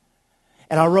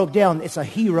 And I wrote down, it's a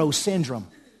hero syndrome,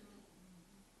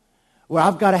 where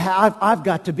I've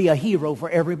got to be a hero for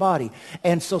everybody.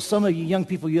 And so some of you young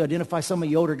people, you identify, some of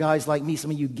you older guys like me,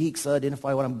 some of you geeks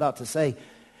identify what I'm about to say.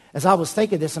 As I was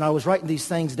thinking this and I was writing these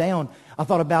things down, I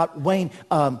thought about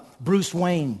Bruce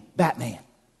Wayne, Batman.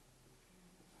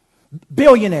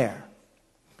 Billionaire.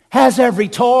 Has every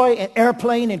toy and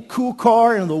airplane and cool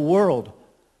car in the world.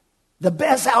 The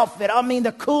best outfit. I mean,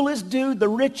 the coolest dude, the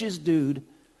richest dude.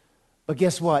 But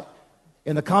guess what?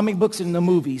 In the comic books and the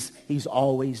movies, he's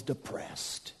always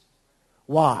depressed.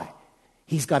 Why?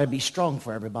 He's got to be strong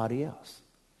for everybody else.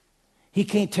 He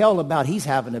can't tell about he's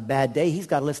having a bad day. He's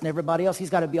got to listen to everybody else. He's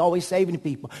got to be always saving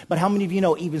people. But how many of you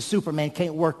know even Superman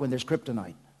can't work when there's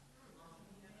kryptonite?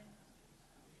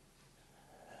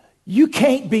 You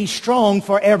can't be strong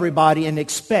for everybody and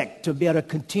expect to be able to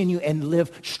continue and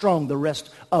live strong the rest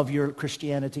of your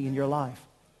Christianity in your life.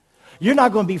 You're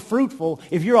not going to be fruitful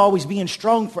if you're always being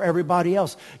strong for everybody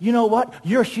else. You know what?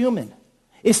 You're human.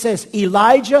 It says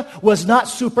Elijah was not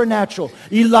supernatural.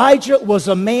 Elijah was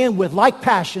a man with like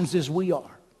passions as we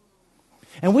are.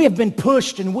 And we have been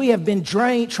pushed and we have been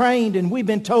trained and we've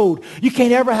been told, you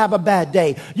can't ever have a bad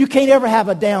day. You can't ever have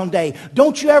a down day.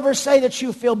 Don't you ever say that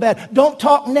you feel bad. Don't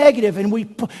talk negative. And we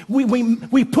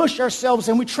push ourselves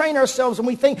and we train ourselves and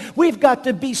we think we've got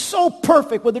to be so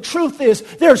perfect. Well, the truth is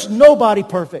there's nobody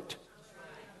perfect.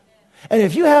 And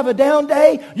if you have a down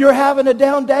day, you're having a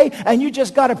down day, and you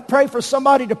just got to pray for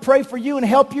somebody to pray for you and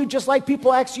help you just like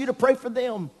people ask you to pray for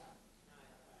them.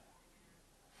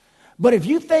 But if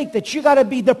you think that you got to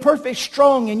be the perfect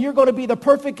strong and you're going to be the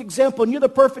perfect example and you're the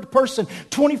perfect person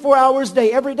 24 hours a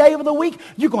day, every day of the week,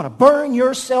 you're going to burn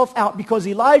yourself out, because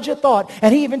Elijah thought,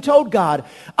 and he even told God,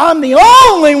 I'm the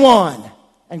only one.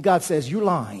 And God says, you're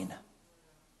lying.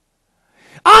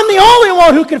 I'm the only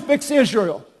one who can fix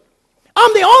Israel.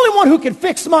 I'm the only one who can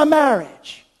fix my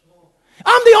marriage.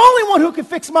 I'm the only one who can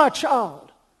fix my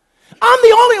child. I'm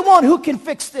the only one who can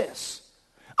fix this.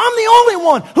 I'm the only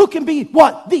one who can be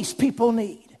what these people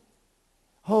need.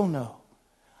 Oh no.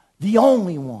 The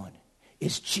only one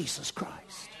is Jesus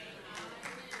Christ.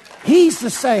 He's the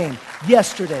same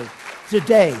yesterday,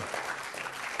 today,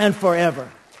 and forever.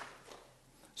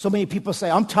 So many people say,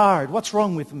 I'm tired. What's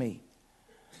wrong with me?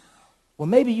 Well,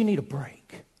 maybe you need a break.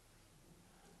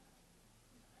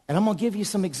 And I'm going to give you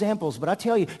some examples, but I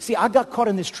tell you, see, I got caught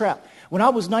in this trap. When I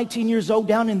was 19 years old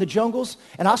down in the jungles,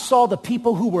 and I saw the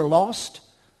people who were lost,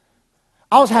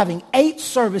 I was having 8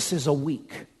 services a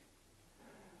week.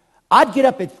 I'd get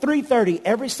up at 3:30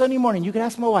 every Sunday morning. You can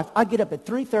ask my wife. I'd get up at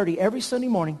 3:30 every Sunday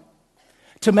morning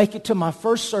to make it to my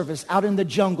first service out in the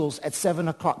jungles at 7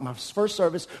 o'clock. My first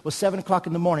service was 7 o'clock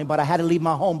in the morning, but I had to leave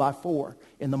my home by 4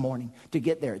 in the morning to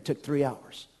get there. It took 3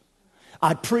 hours.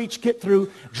 I'd preach, get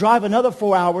through, drive another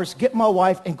 4 hours, get my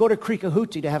wife, and go to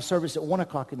Krikahuti to have service at 1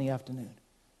 o'clock in the afternoon.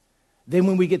 Then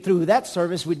when we get through that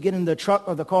service, we'd get in the truck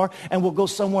or the car, and we'll go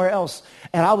somewhere else.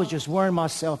 And I was just wearing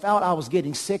myself out. I was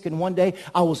getting sick, and one day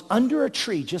I was under a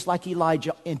tree, just like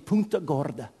Elijah, in Punta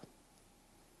Gorda.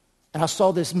 And I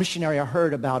saw this missionary. I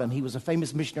heard about him. He was a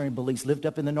famous missionary in Belize, lived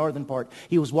up in the northern part.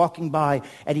 He was walking by,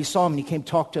 and he saw him, and he came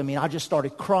to talk to me, and I just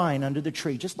started crying under the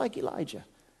tree, just like Elijah.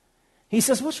 He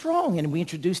says, what's wrong? And we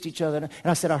introduced each other. And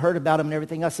I said, I heard about him and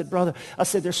everything. I said, brother,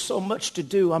 there's so much to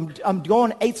do. I'm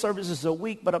going 8 services a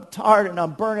week, but I'm tired and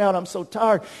I'm burnt out. I'm so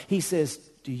tired. He says,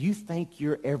 do you think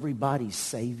you're everybody's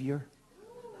savior?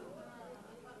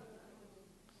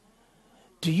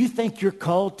 Do you think you're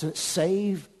called to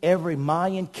save every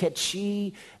Mayan,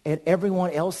 Quechua, and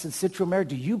everyone else in Central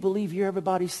America? Do you believe you're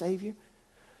everybody's savior?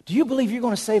 Do you believe you're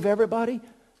going to save everybody?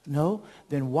 No?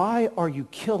 Then why are you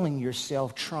killing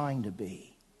yourself trying to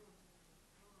be?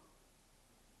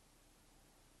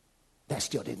 That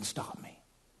still didn't stop me.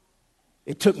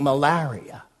 It took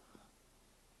malaria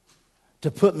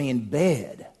to put me in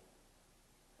bed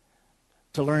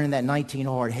to learn that 19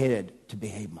 hard-headed to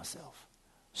behave myself.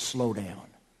 Slow down.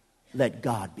 Let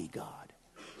God be God.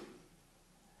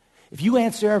 If you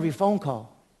answer every phone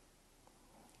call,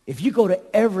 if you go to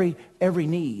every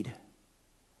need,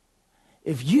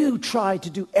 if you try to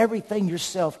do everything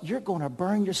yourself, you're going to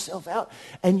burn yourself out,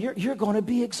 and you're going to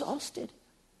be exhausted.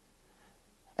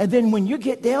 And then when you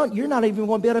get down, you're not even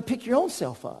going to be able to pick your own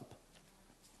self up.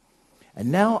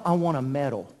 And now I want a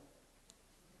medal.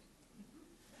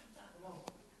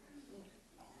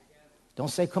 Don't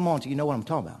say come on till you know what I'm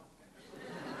talking about.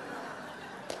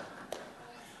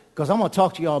 Because I'm going to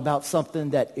talk to y'all about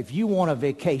something that if you want a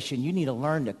vacation, you need to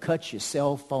learn to cut your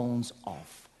cell phones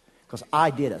off. Because I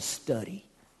did a study.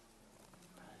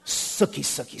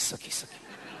 Sucky.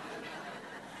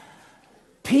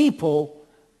 People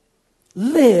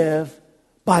live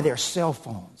by their cell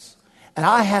phones. And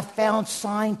I have found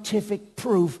scientific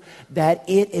proof that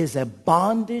it is a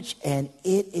bondage and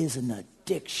it is an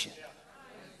addiction.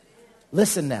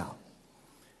 Listen now.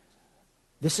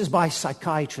 This is by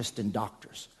psychiatrists and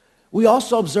doctors. We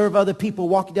also observe other people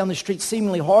walking down the street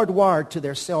seemingly hardwired to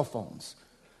their cell phones.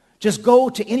 Just go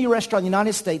to any restaurant in the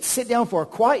United States, sit down for a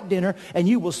quiet dinner, and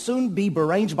you will soon be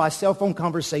beranged by cell phone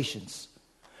conversations.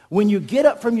 When you get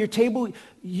up from your table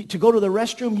to go to the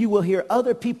restroom, you will hear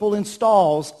other people in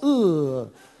stalls,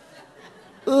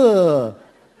 talking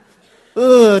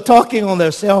on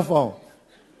their cell phone.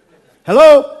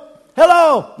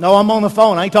 Hello? No, I'm on the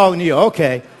phone. I ain't talking to you.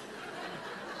 Okay.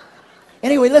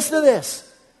 Anyway, listen to this.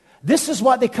 This is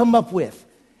what they come up with.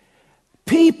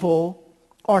 People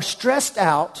are stressed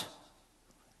out,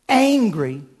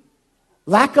 angry,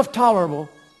 lack of tolerable,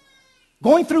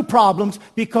 going through problems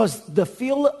because the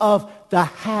feel of the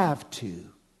have to,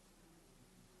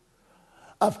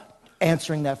 of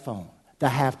answering that phone, the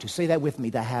have to. Say that with me,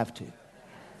 the have to.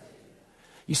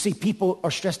 You see, people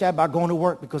are stressed out about going to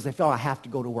work because they feel I have to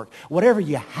go to work. Whatever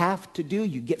you have to do,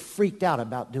 you get freaked out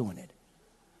about doing it.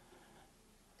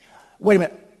 Wait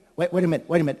a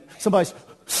minute. Somebody's,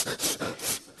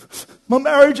 my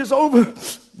marriage is over.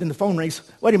 Then the phone rings.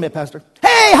 Wait a minute, Pastor.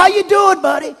 Hey, how you doing,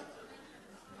 buddy?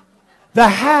 They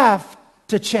have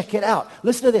to check it out.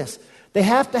 Listen to this. They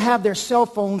have to have their cell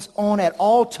phones on at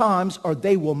all times or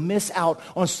they will miss out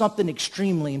on something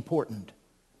extremely important.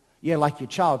 Yeah, like your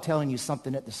child telling you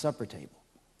something at the supper table.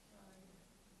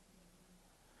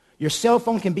 Your cell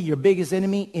phone can be your biggest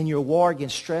enemy in your war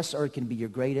against stress, or it can be your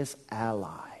greatest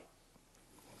ally.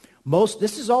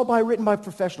 This is all written by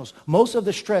professionals. Most of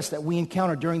the stress that we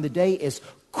encounter during the day is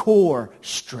core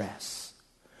stress.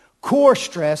 Core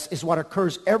stress is what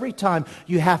occurs every time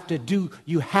you have to do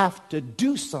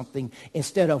something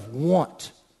instead of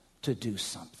want to do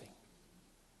something.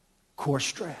 Core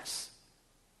stress.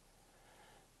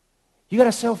 You got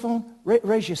a cell phone?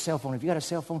 Raise your cell phone. If you got a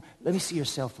cell phone, let me see your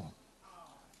cell phone.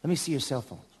 Let me see your cell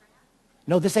phone.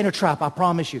 No, this ain't a trap, I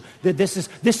promise you. This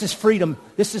is freedom.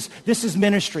 This is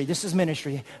ministry. This is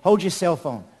ministry. Hold your cell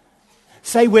phone.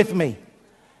 Say with me,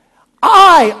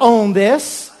 I own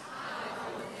this,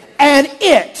 and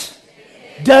it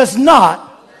does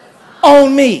not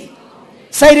own me.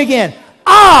 Say it again.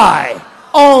 I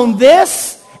own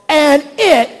this, and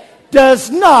it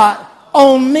does not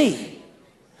own me.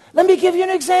 Let me give you an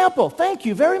example. Thank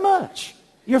you very much.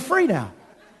 You're free now.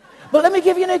 But let me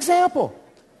give you an example.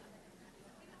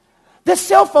 This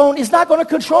cell phone is not going to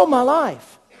control my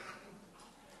life.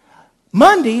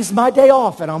 Monday's my day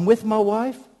off, and I'm with my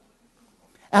wife,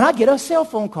 and I get a cell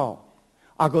phone call.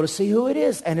 I'll go to see who it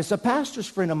is, and it's a pastor's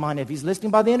friend of mine. If he's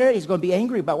listening by the internet, he's going to be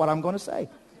angry about what I'm going to say.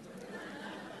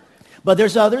 But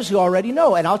there's others who already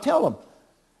know, and I'll tell them.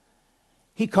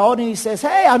 He called and he says,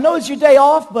 hey, I know it's your day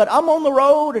off, but I'm on the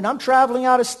road, and I'm traveling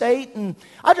out of state, and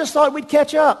I just thought we'd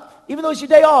catch up. Even though it's your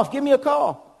day off, give me a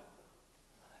call.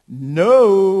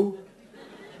 No.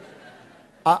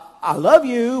 I love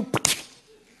you,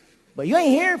 but you ain't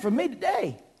hearing from me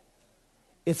today.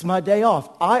 It's my day off.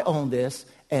 I own this,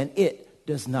 and it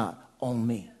does not own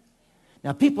me.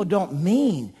 Now, people don't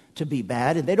mean to be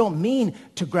bad, and they don't mean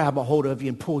to grab a hold of you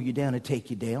and pull you down and take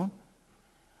you down.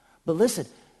 But listen,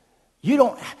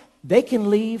 they can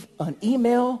leave an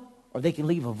email or they can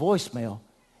leave a voicemail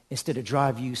instead of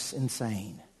drive you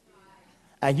insane.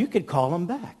 And you could call them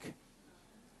back.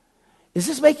 Does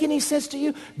this make any sense to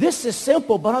you? This is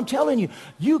simple, but I'm telling you,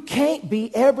 you can't be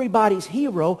everybody's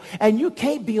hero, and you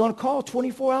can't be on call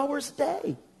 24 hours a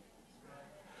day.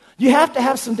 You have to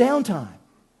have some downtime.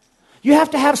 You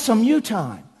have to have some you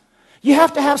time. You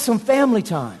have to have some family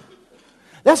time.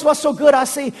 That's what's so good. I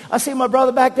see my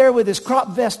brother back there with his crop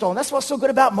vest on. That's what's so good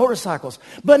about motorcycles.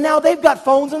 But now they've got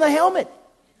phones in the helmet.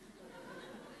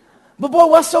 But boy,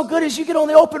 what's so good is you get on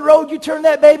the open road, you turn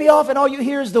that baby off, and all you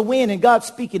hear is the wind and God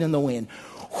speaking in the wind.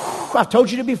 I've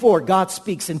told you before, God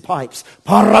speaks in pipes.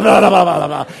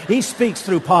 He speaks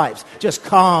through pipes. Just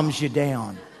calms you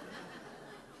down.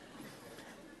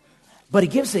 But he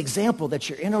gives the example that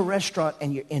you're in a restaurant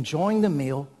and you're enjoying the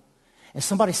meal, and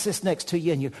somebody sits next to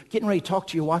you and you're getting ready to talk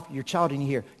to your wife or your child, and you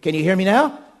hear, can you hear me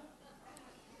now?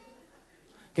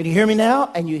 Can you hear me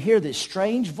now? And you hear this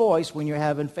strange voice when you're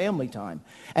having family time.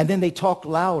 And then they talk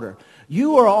louder.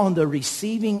 You are on the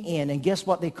receiving end. And guess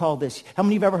what they call this? How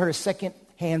many of you have ever heard of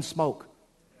second-hand smoke?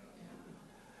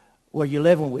 where you're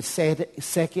living with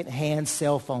second-hand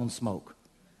cell phone smoke.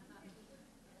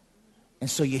 And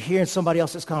so you're hearing somebody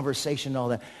else's conversation and all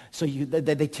that. So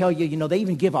they tell you, they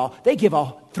even give a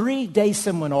 3-day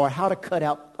seminar how to cut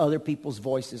out other people's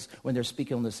voices when they're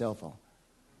speaking on the cell phone.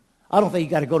 I don't think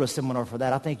you got to go to a seminar for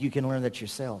that. I think you can learn that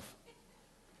yourself.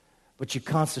 But you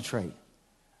concentrate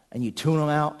and you tune them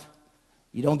out.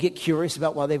 You don't get curious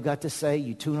about what they've got to say.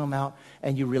 You tune them out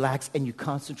and you relax and you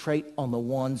concentrate on the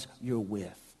ones you're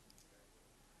with.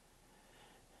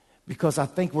 Because I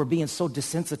think we're being so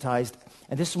desensitized.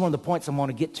 And this is one of the points I want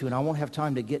to get to, and I won't have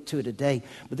time to get to it today,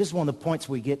 but this is one of the points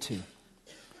we get to.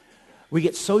 We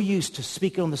get so used to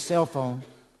speaking on the cell phone,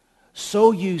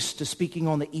 so used to speaking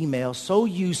on the email, so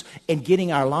used in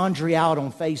getting our laundry out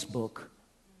on Facebook,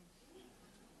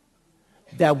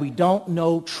 that we don't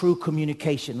know true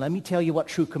communication. Let me tell you what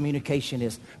true communication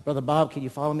is. Brother Bob, can you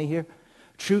follow me here?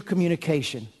 True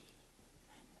communication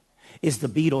is the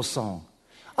Beatles song.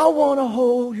 I want to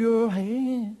hold your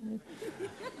hand.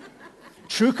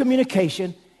 True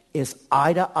communication is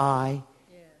eye to eye,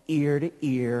 ear to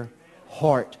ear,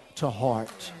 heart to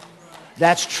heart.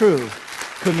 That's true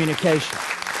communication.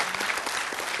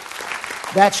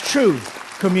 That's true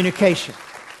communication.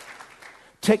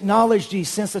 Technology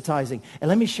desensitizing. And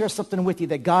let me share something with you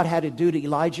that God had to do to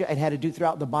Elijah and had to do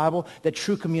throughout the Bible that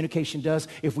true communication does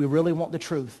if we really want the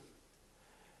truth.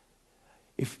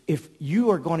 If you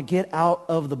are going to get out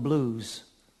of the blues,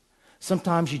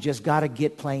 sometimes you just got to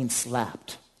get plain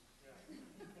slapped.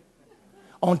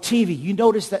 On TV, you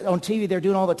notice that on TV they're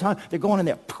doing all the time. They're going in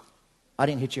there. I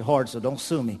didn't hit you hard, so don't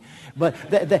sue me. But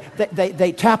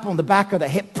they tap on the back of the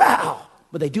hip. Pow!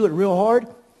 But they do it real hard.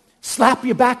 Slap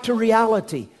you back to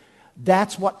reality.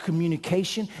 That's what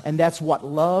communication and that's what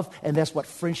love and that's what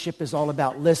friendship is all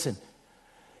about. Listen,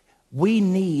 we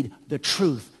need the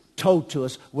truth told to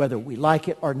us whether we like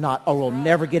it or not, or we'll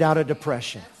never get out of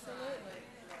depression.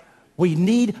 We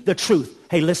need the truth.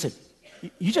 Hey, listen,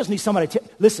 you just need somebody to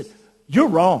listen, you're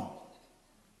wrong.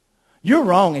 You're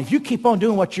wrong. And if you keep on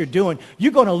doing what you're doing,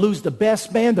 you're going to lose the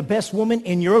best man, the best woman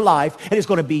in your life, and it's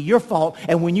going to be your fault.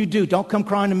 And when you do, don't come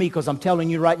crying to me because I'm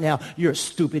telling you right now, you're a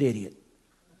stupid idiot.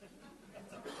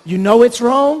 You know it's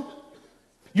wrong.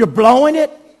 You're blowing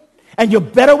it. And you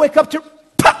better wake up to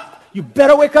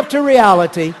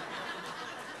reality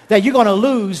that you're going to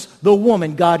lose the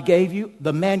woman God gave you,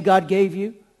 the man God gave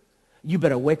you. You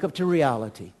better wake up to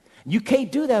reality. You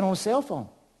can't do that on a cell phone.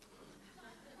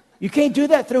 You can't do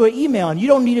that through an email, and you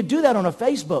don't need to do that on a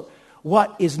Facebook.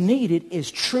 What is needed is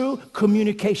true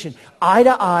communication, eye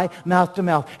to eye, mouth to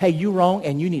mouth. Hey, you're wrong,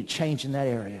 and you need to change in that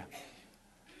area.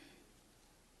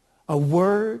 A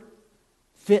word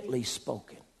fitly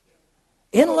spoken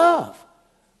in love.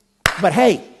 But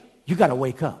hey, you got to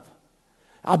wake up.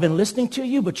 I've been listening to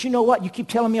you, but you know what? You keep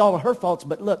telling me all of her faults,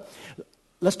 but look,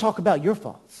 let's talk about your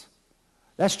faults.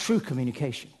 That's true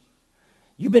communication.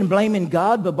 You've been blaming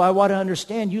God, but by what I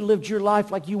understand, you lived your life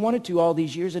like you wanted to all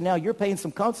these years, and now you're paying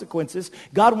some consequences.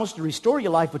 God wants to restore your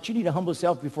life, but you need to humble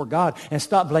yourself before God and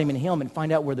stop blaming Him and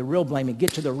find out where the real blame and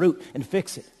get to the root and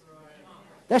fix it.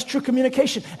 That's true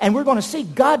communication. And we're going to see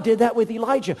God did that with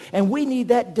Elijah, and we need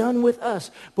that done with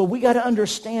us. But we got to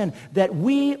understand that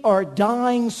we are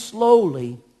dying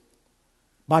slowly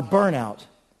by burnout.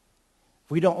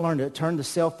 If we don't learn to turn the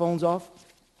cell phones off,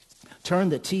 turn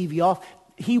the TV off.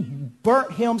 He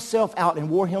burnt himself out and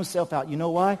wore himself out. You know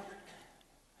why?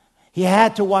 He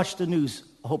had to watch the news.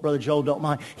 I hope Brother Joel don't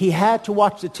mind. He had to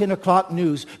watch the 10 o'clock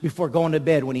news before going to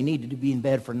bed when he needed to be in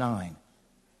bed for 9.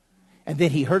 And then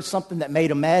he heard something that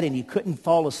made him mad and he couldn't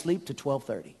fall asleep to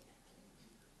 12:30.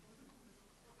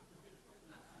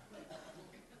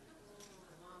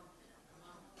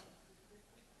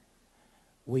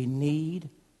 We need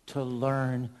to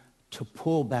learn to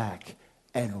pull back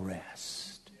and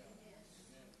rest.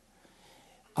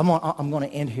 I'm going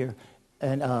to end here,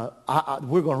 and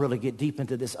we're going to really get deep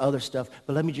into this other stuff,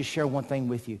 but let me just share one thing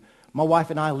with you. My wife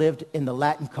and I lived in the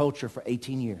Latin culture for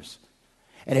 18 years,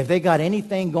 and if they got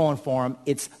anything going for them,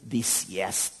 it's the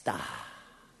siesta.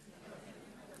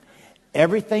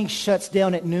 Everything shuts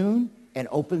down at noon and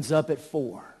opens up at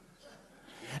 4.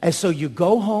 And so you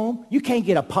go home, you can't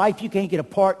get a pipe, you can't get a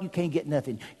part, you can't get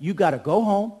nothing. You got to go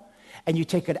home, and you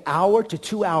take an hour to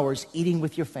 2 hours eating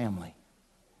with your family.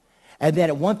 And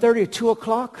then at 1:30 or 2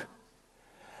 o'clock,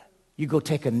 you go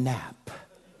take a nap.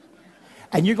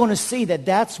 And you're going to see that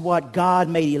that's what God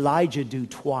made Elijah do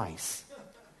twice.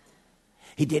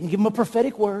 He didn't give him a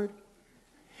prophetic word.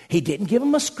 He didn't give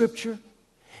him a scripture.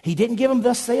 He didn't give him,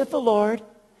 thus saith the Lord.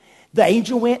 The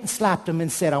angel went and slapped him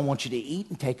and said, I want you to eat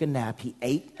and take a nap. He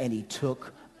ate and he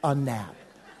took a nap.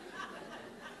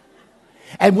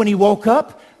 And when he woke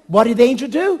up, What did the angel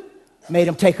do? Made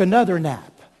him take another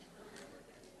nap.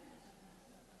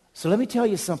 So let me tell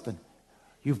you something.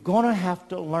 You're going to have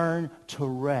to learn to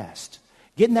rest.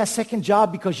 Getting that second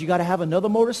job because you got to have another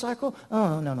motorcycle?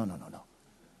 Oh, no.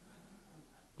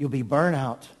 You'll be burnt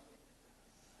out,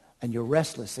 and you're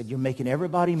restless, and you're making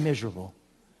everybody miserable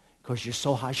because you're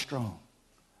so high strung.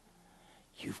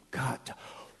 You've got to,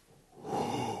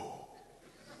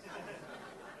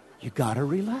 you got to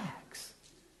relax.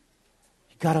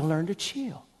 You got to learn to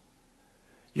chill.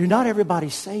 You're not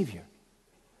everybody's savior.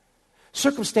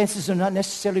 Circumstances are not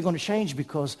necessarily going to change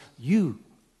because you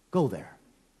go there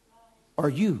or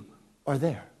you are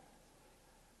there.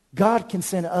 God can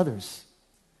send others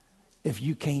if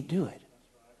you can't do it.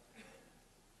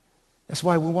 That's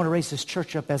why we want to raise this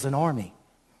church up as an army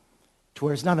to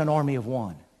where it's not an army of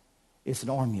one. It's an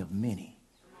army of many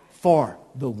for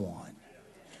the one.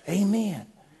 Amen.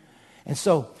 And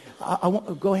so I want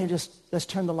to go ahead and let's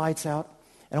turn the lights out.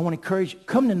 And I want to encourage you,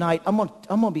 come tonight. I'm going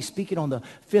to be speaking on the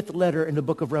 5th letter in the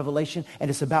book of Revelation, and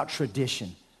it's about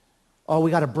tradition. Oh,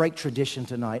 we got to break tradition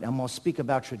tonight. I'm going to speak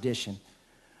about tradition.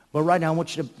 But right now, I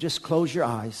want you to just close your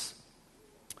eyes.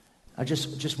 I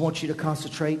just want you to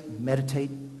concentrate,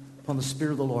 meditate upon the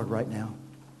Spirit of the Lord right now.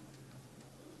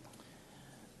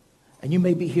 And you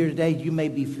may be here today, you may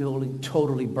be feeling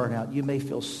totally burnt out. You may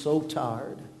feel so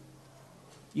tired.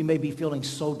 You may be feeling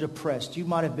so depressed. You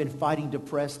might have been fighting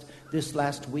depressed this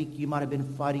last week. You might have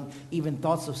been fighting even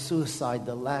thoughts of suicide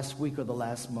the last week or the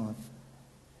last month.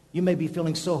 You may be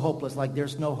feeling so hopeless, like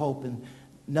there's no hope and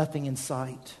nothing in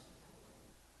sight.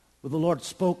 Well, the Lord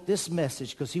spoke this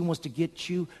message because he wants to get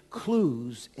you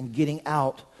clues in getting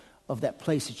out of that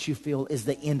place that you feel is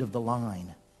the end of the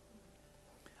line.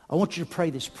 I want you to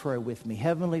pray this prayer with me.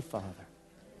 Heavenly Father,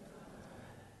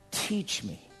 teach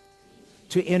me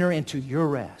to enter into your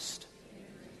rest.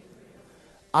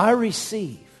 I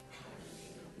receive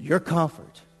your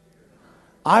comfort.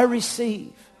 I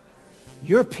receive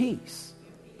your peace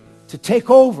to take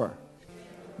over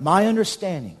my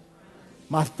understanding,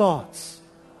 my thoughts,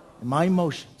 and my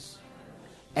emotions,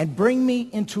 and bring me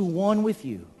into one with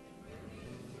you,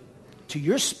 to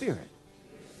your Spirit,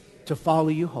 to follow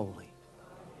you wholly.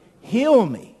 Heal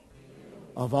me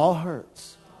of all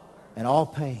hurts and all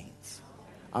pains.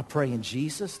 I pray in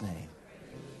Jesus' name.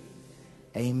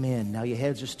 Amen. Now your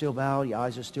heads are still bowed, your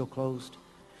eyes are still closed.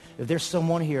 If there's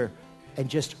someone here, and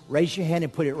just raise your hand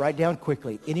and put it right down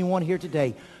quickly. Anyone here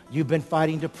today, you've been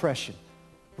fighting depression.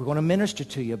 We're going to minister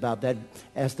to you about that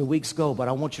as the weeks go, but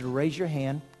I want you to raise your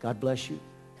hand. God bless you.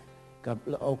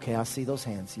 Okay, I see those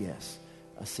hands, yes.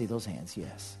 I see those hands,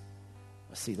 yes.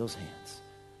 I see those hands.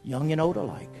 Young and old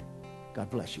alike. God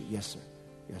bless you. Yes, sir.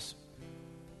 Yes,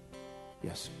 sir.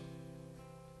 Yes, sir.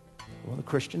 Well, the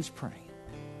Christian's praying.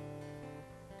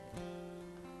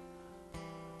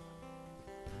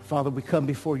 Father, we come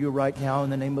before you right now in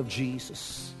the name of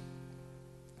Jesus.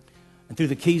 And through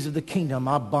the keys of the kingdom,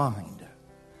 I bind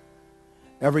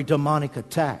every demonic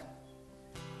attack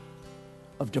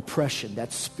of depression,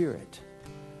 that spirit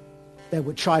that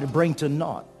would try to bring to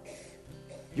naught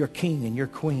your king and your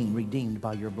queen redeemed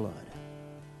by your blood.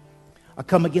 I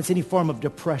come against any form of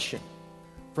depression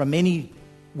from any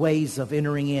ways of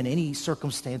entering in, any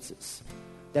circumstances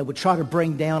that would try to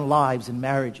bring down lives and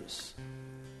marriages,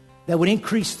 that would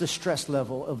increase the stress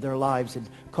level of their lives and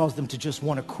cause them to just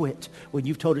want to quit when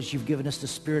you've told us you've given us the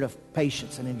spirit of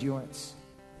patience and endurance.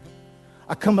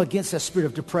 I come against that spirit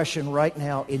of depression right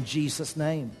now in Jesus'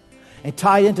 name. And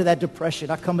tied into that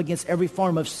depression, I come against every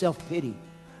form of self-pity,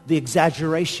 the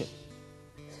exaggeration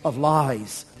of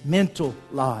lies, mental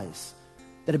lies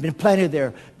that have been planted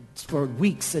there for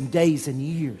weeks and days and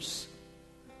years,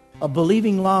 of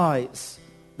believing lies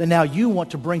that now you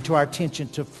want to bring to our attention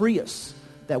to free us,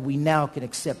 that we now can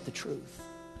accept the truth.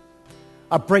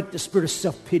 I break the spirit of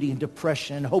self-pity and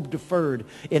depression and hope deferred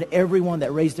in everyone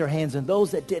that raised their hands and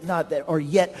those that did not, that are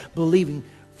yet believing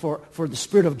for the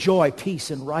spirit of joy,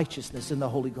 peace, and righteousness in the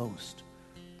Holy Ghost.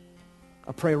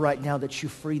 I pray right now that you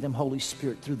free them, Holy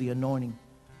Spirit, through the anointing.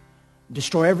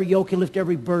 Destroy every yoke and lift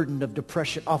every burden of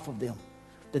depression off of them,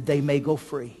 that they may go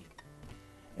free.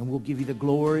 And we'll give you the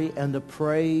glory and the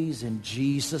praise in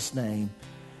Jesus' name.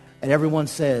 And everyone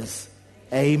says,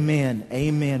 amen,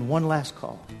 amen. One last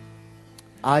call.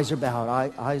 Eyes are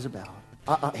bowed, eyes are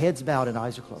bowed. Heads bowed and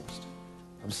eyes are closed.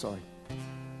 I'm sorry.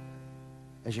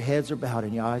 As your heads are bowed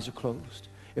and your eyes are closed,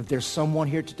 if there's someone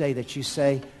here today that you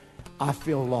say, I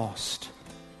feel lost.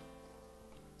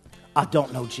 I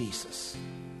don't know Jesus.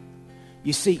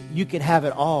 You see, you can have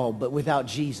it all, but without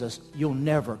Jesus, you'll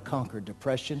never conquer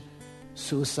depression,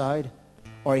 suicide,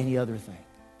 or any other thing.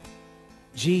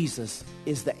 Jesus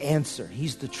is the answer.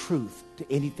 He's the truth to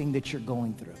anything that you're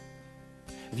going through.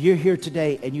 If you're here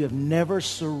today and you have never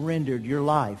surrendered your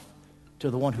life to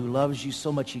the one who loves you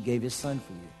so much he gave his son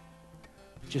for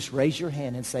you, just raise your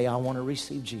hand and say, I want to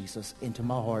receive Jesus into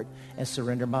my heart and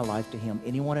surrender my life to him.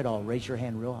 Anyone at all, raise your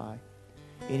hand real high.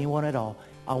 Anyone at all,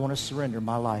 I want to surrender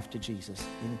my life to Jesus.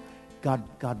 God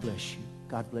bless you.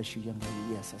 God bless you, young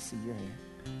lady. Yes, I see your hand.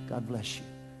 God bless you.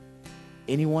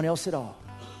 Anyone else at all?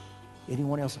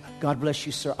 Anyone else? God bless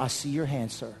you, sir. I see your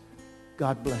hand, sir.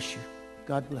 God bless you.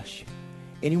 God bless you.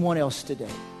 Anyone else today?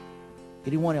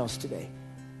 Anyone else today?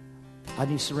 I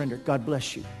need surrender. God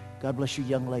bless you. God bless you,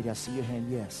 young lady. I see your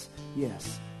hand. Yes,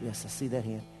 yes, yes. I see that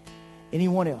hand.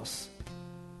 Anyone else?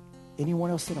 Anyone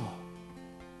else at all?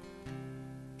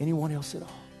 Anyone else at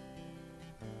all?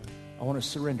 I want to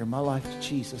surrender my life to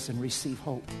Jesus and receive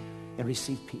hope and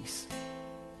receive peace.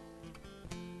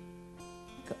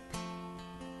 God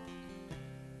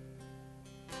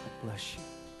bless you.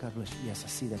 God bless you. Yes, I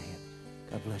see that hand.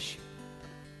 God bless you.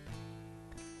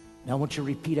 Now I want you to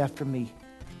repeat after me.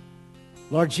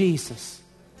 Lord Jesus,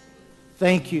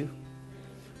 thank you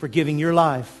for giving your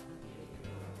life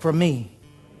for me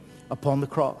upon the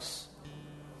cross.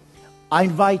 I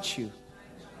invite you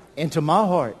into my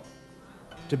heart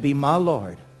to be my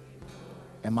Lord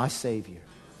and my Savior.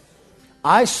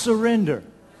 I surrender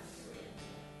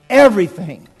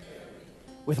everything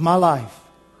with my life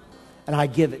and I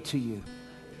give it to you.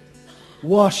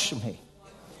 Wash me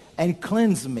and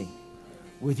cleanse me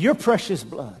with your precious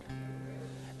blood.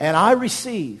 And I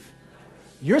receive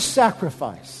your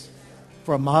sacrifice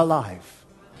for my life.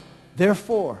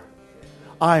 Therefore,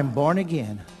 I am born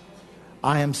again.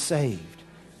 I am saved.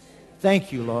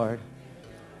 Thank you, Lord.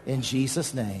 In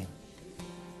Jesus' name,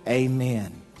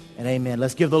 amen and amen.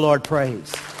 Let's give the Lord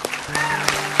praise.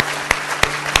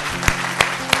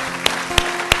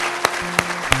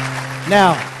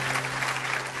 Now,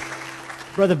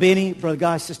 Brother Benny, Brother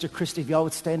Guy, Sister Christy, if y'all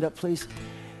would stand up, please.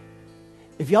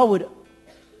 If y'all would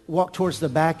walk towards the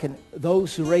back, and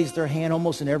those who raised their hand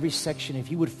almost in every section, if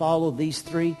you would follow these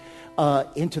three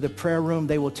into the prayer room,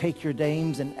 they will take your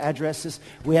names and addresses.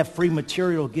 We have free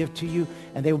material to give to you,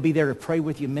 and they will be there to pray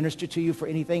with you, minister to you for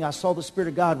anything. I saw the Spirit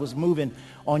of God was moving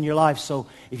on your life. So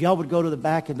if y'all would go to the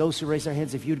back, and those who raise their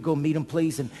hands, if you'd go meet them,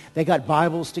 please. And they got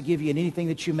Bibles to give you and anything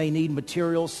that you may need,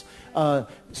 materials,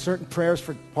 certain prayers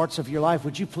for parts of your life.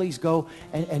 Would you please go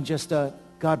and just...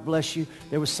 God bless you.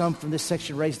 There was some from this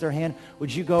section raised their hand.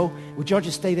 Would you go? Would y'all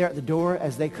just stay there at the door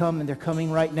as they come, and they're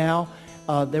coming right now?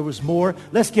 There was more.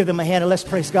 Let's give them a hand and let's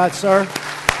praise God, sir.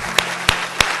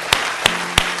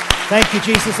 Thank you,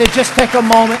 Jesus. And just take a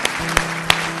moment.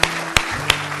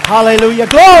 Hallelujah.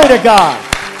 Glory to God.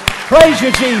 Praise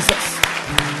you, Jesus.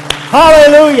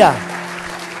 Hallelujah.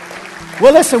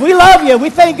 Well, listen, we love you.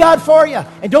 We thank God for you.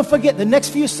 And don't forget, the next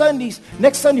few Sundays,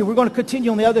 next Sunday, we're going to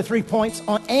continue on the other 3 points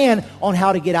on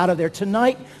how to get out of there.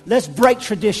 Tonight, let's break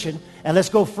tradition and let's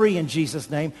go free in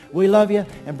Jesus' name. We love you.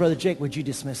 And Brother Jake, would you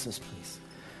dismiss us, please?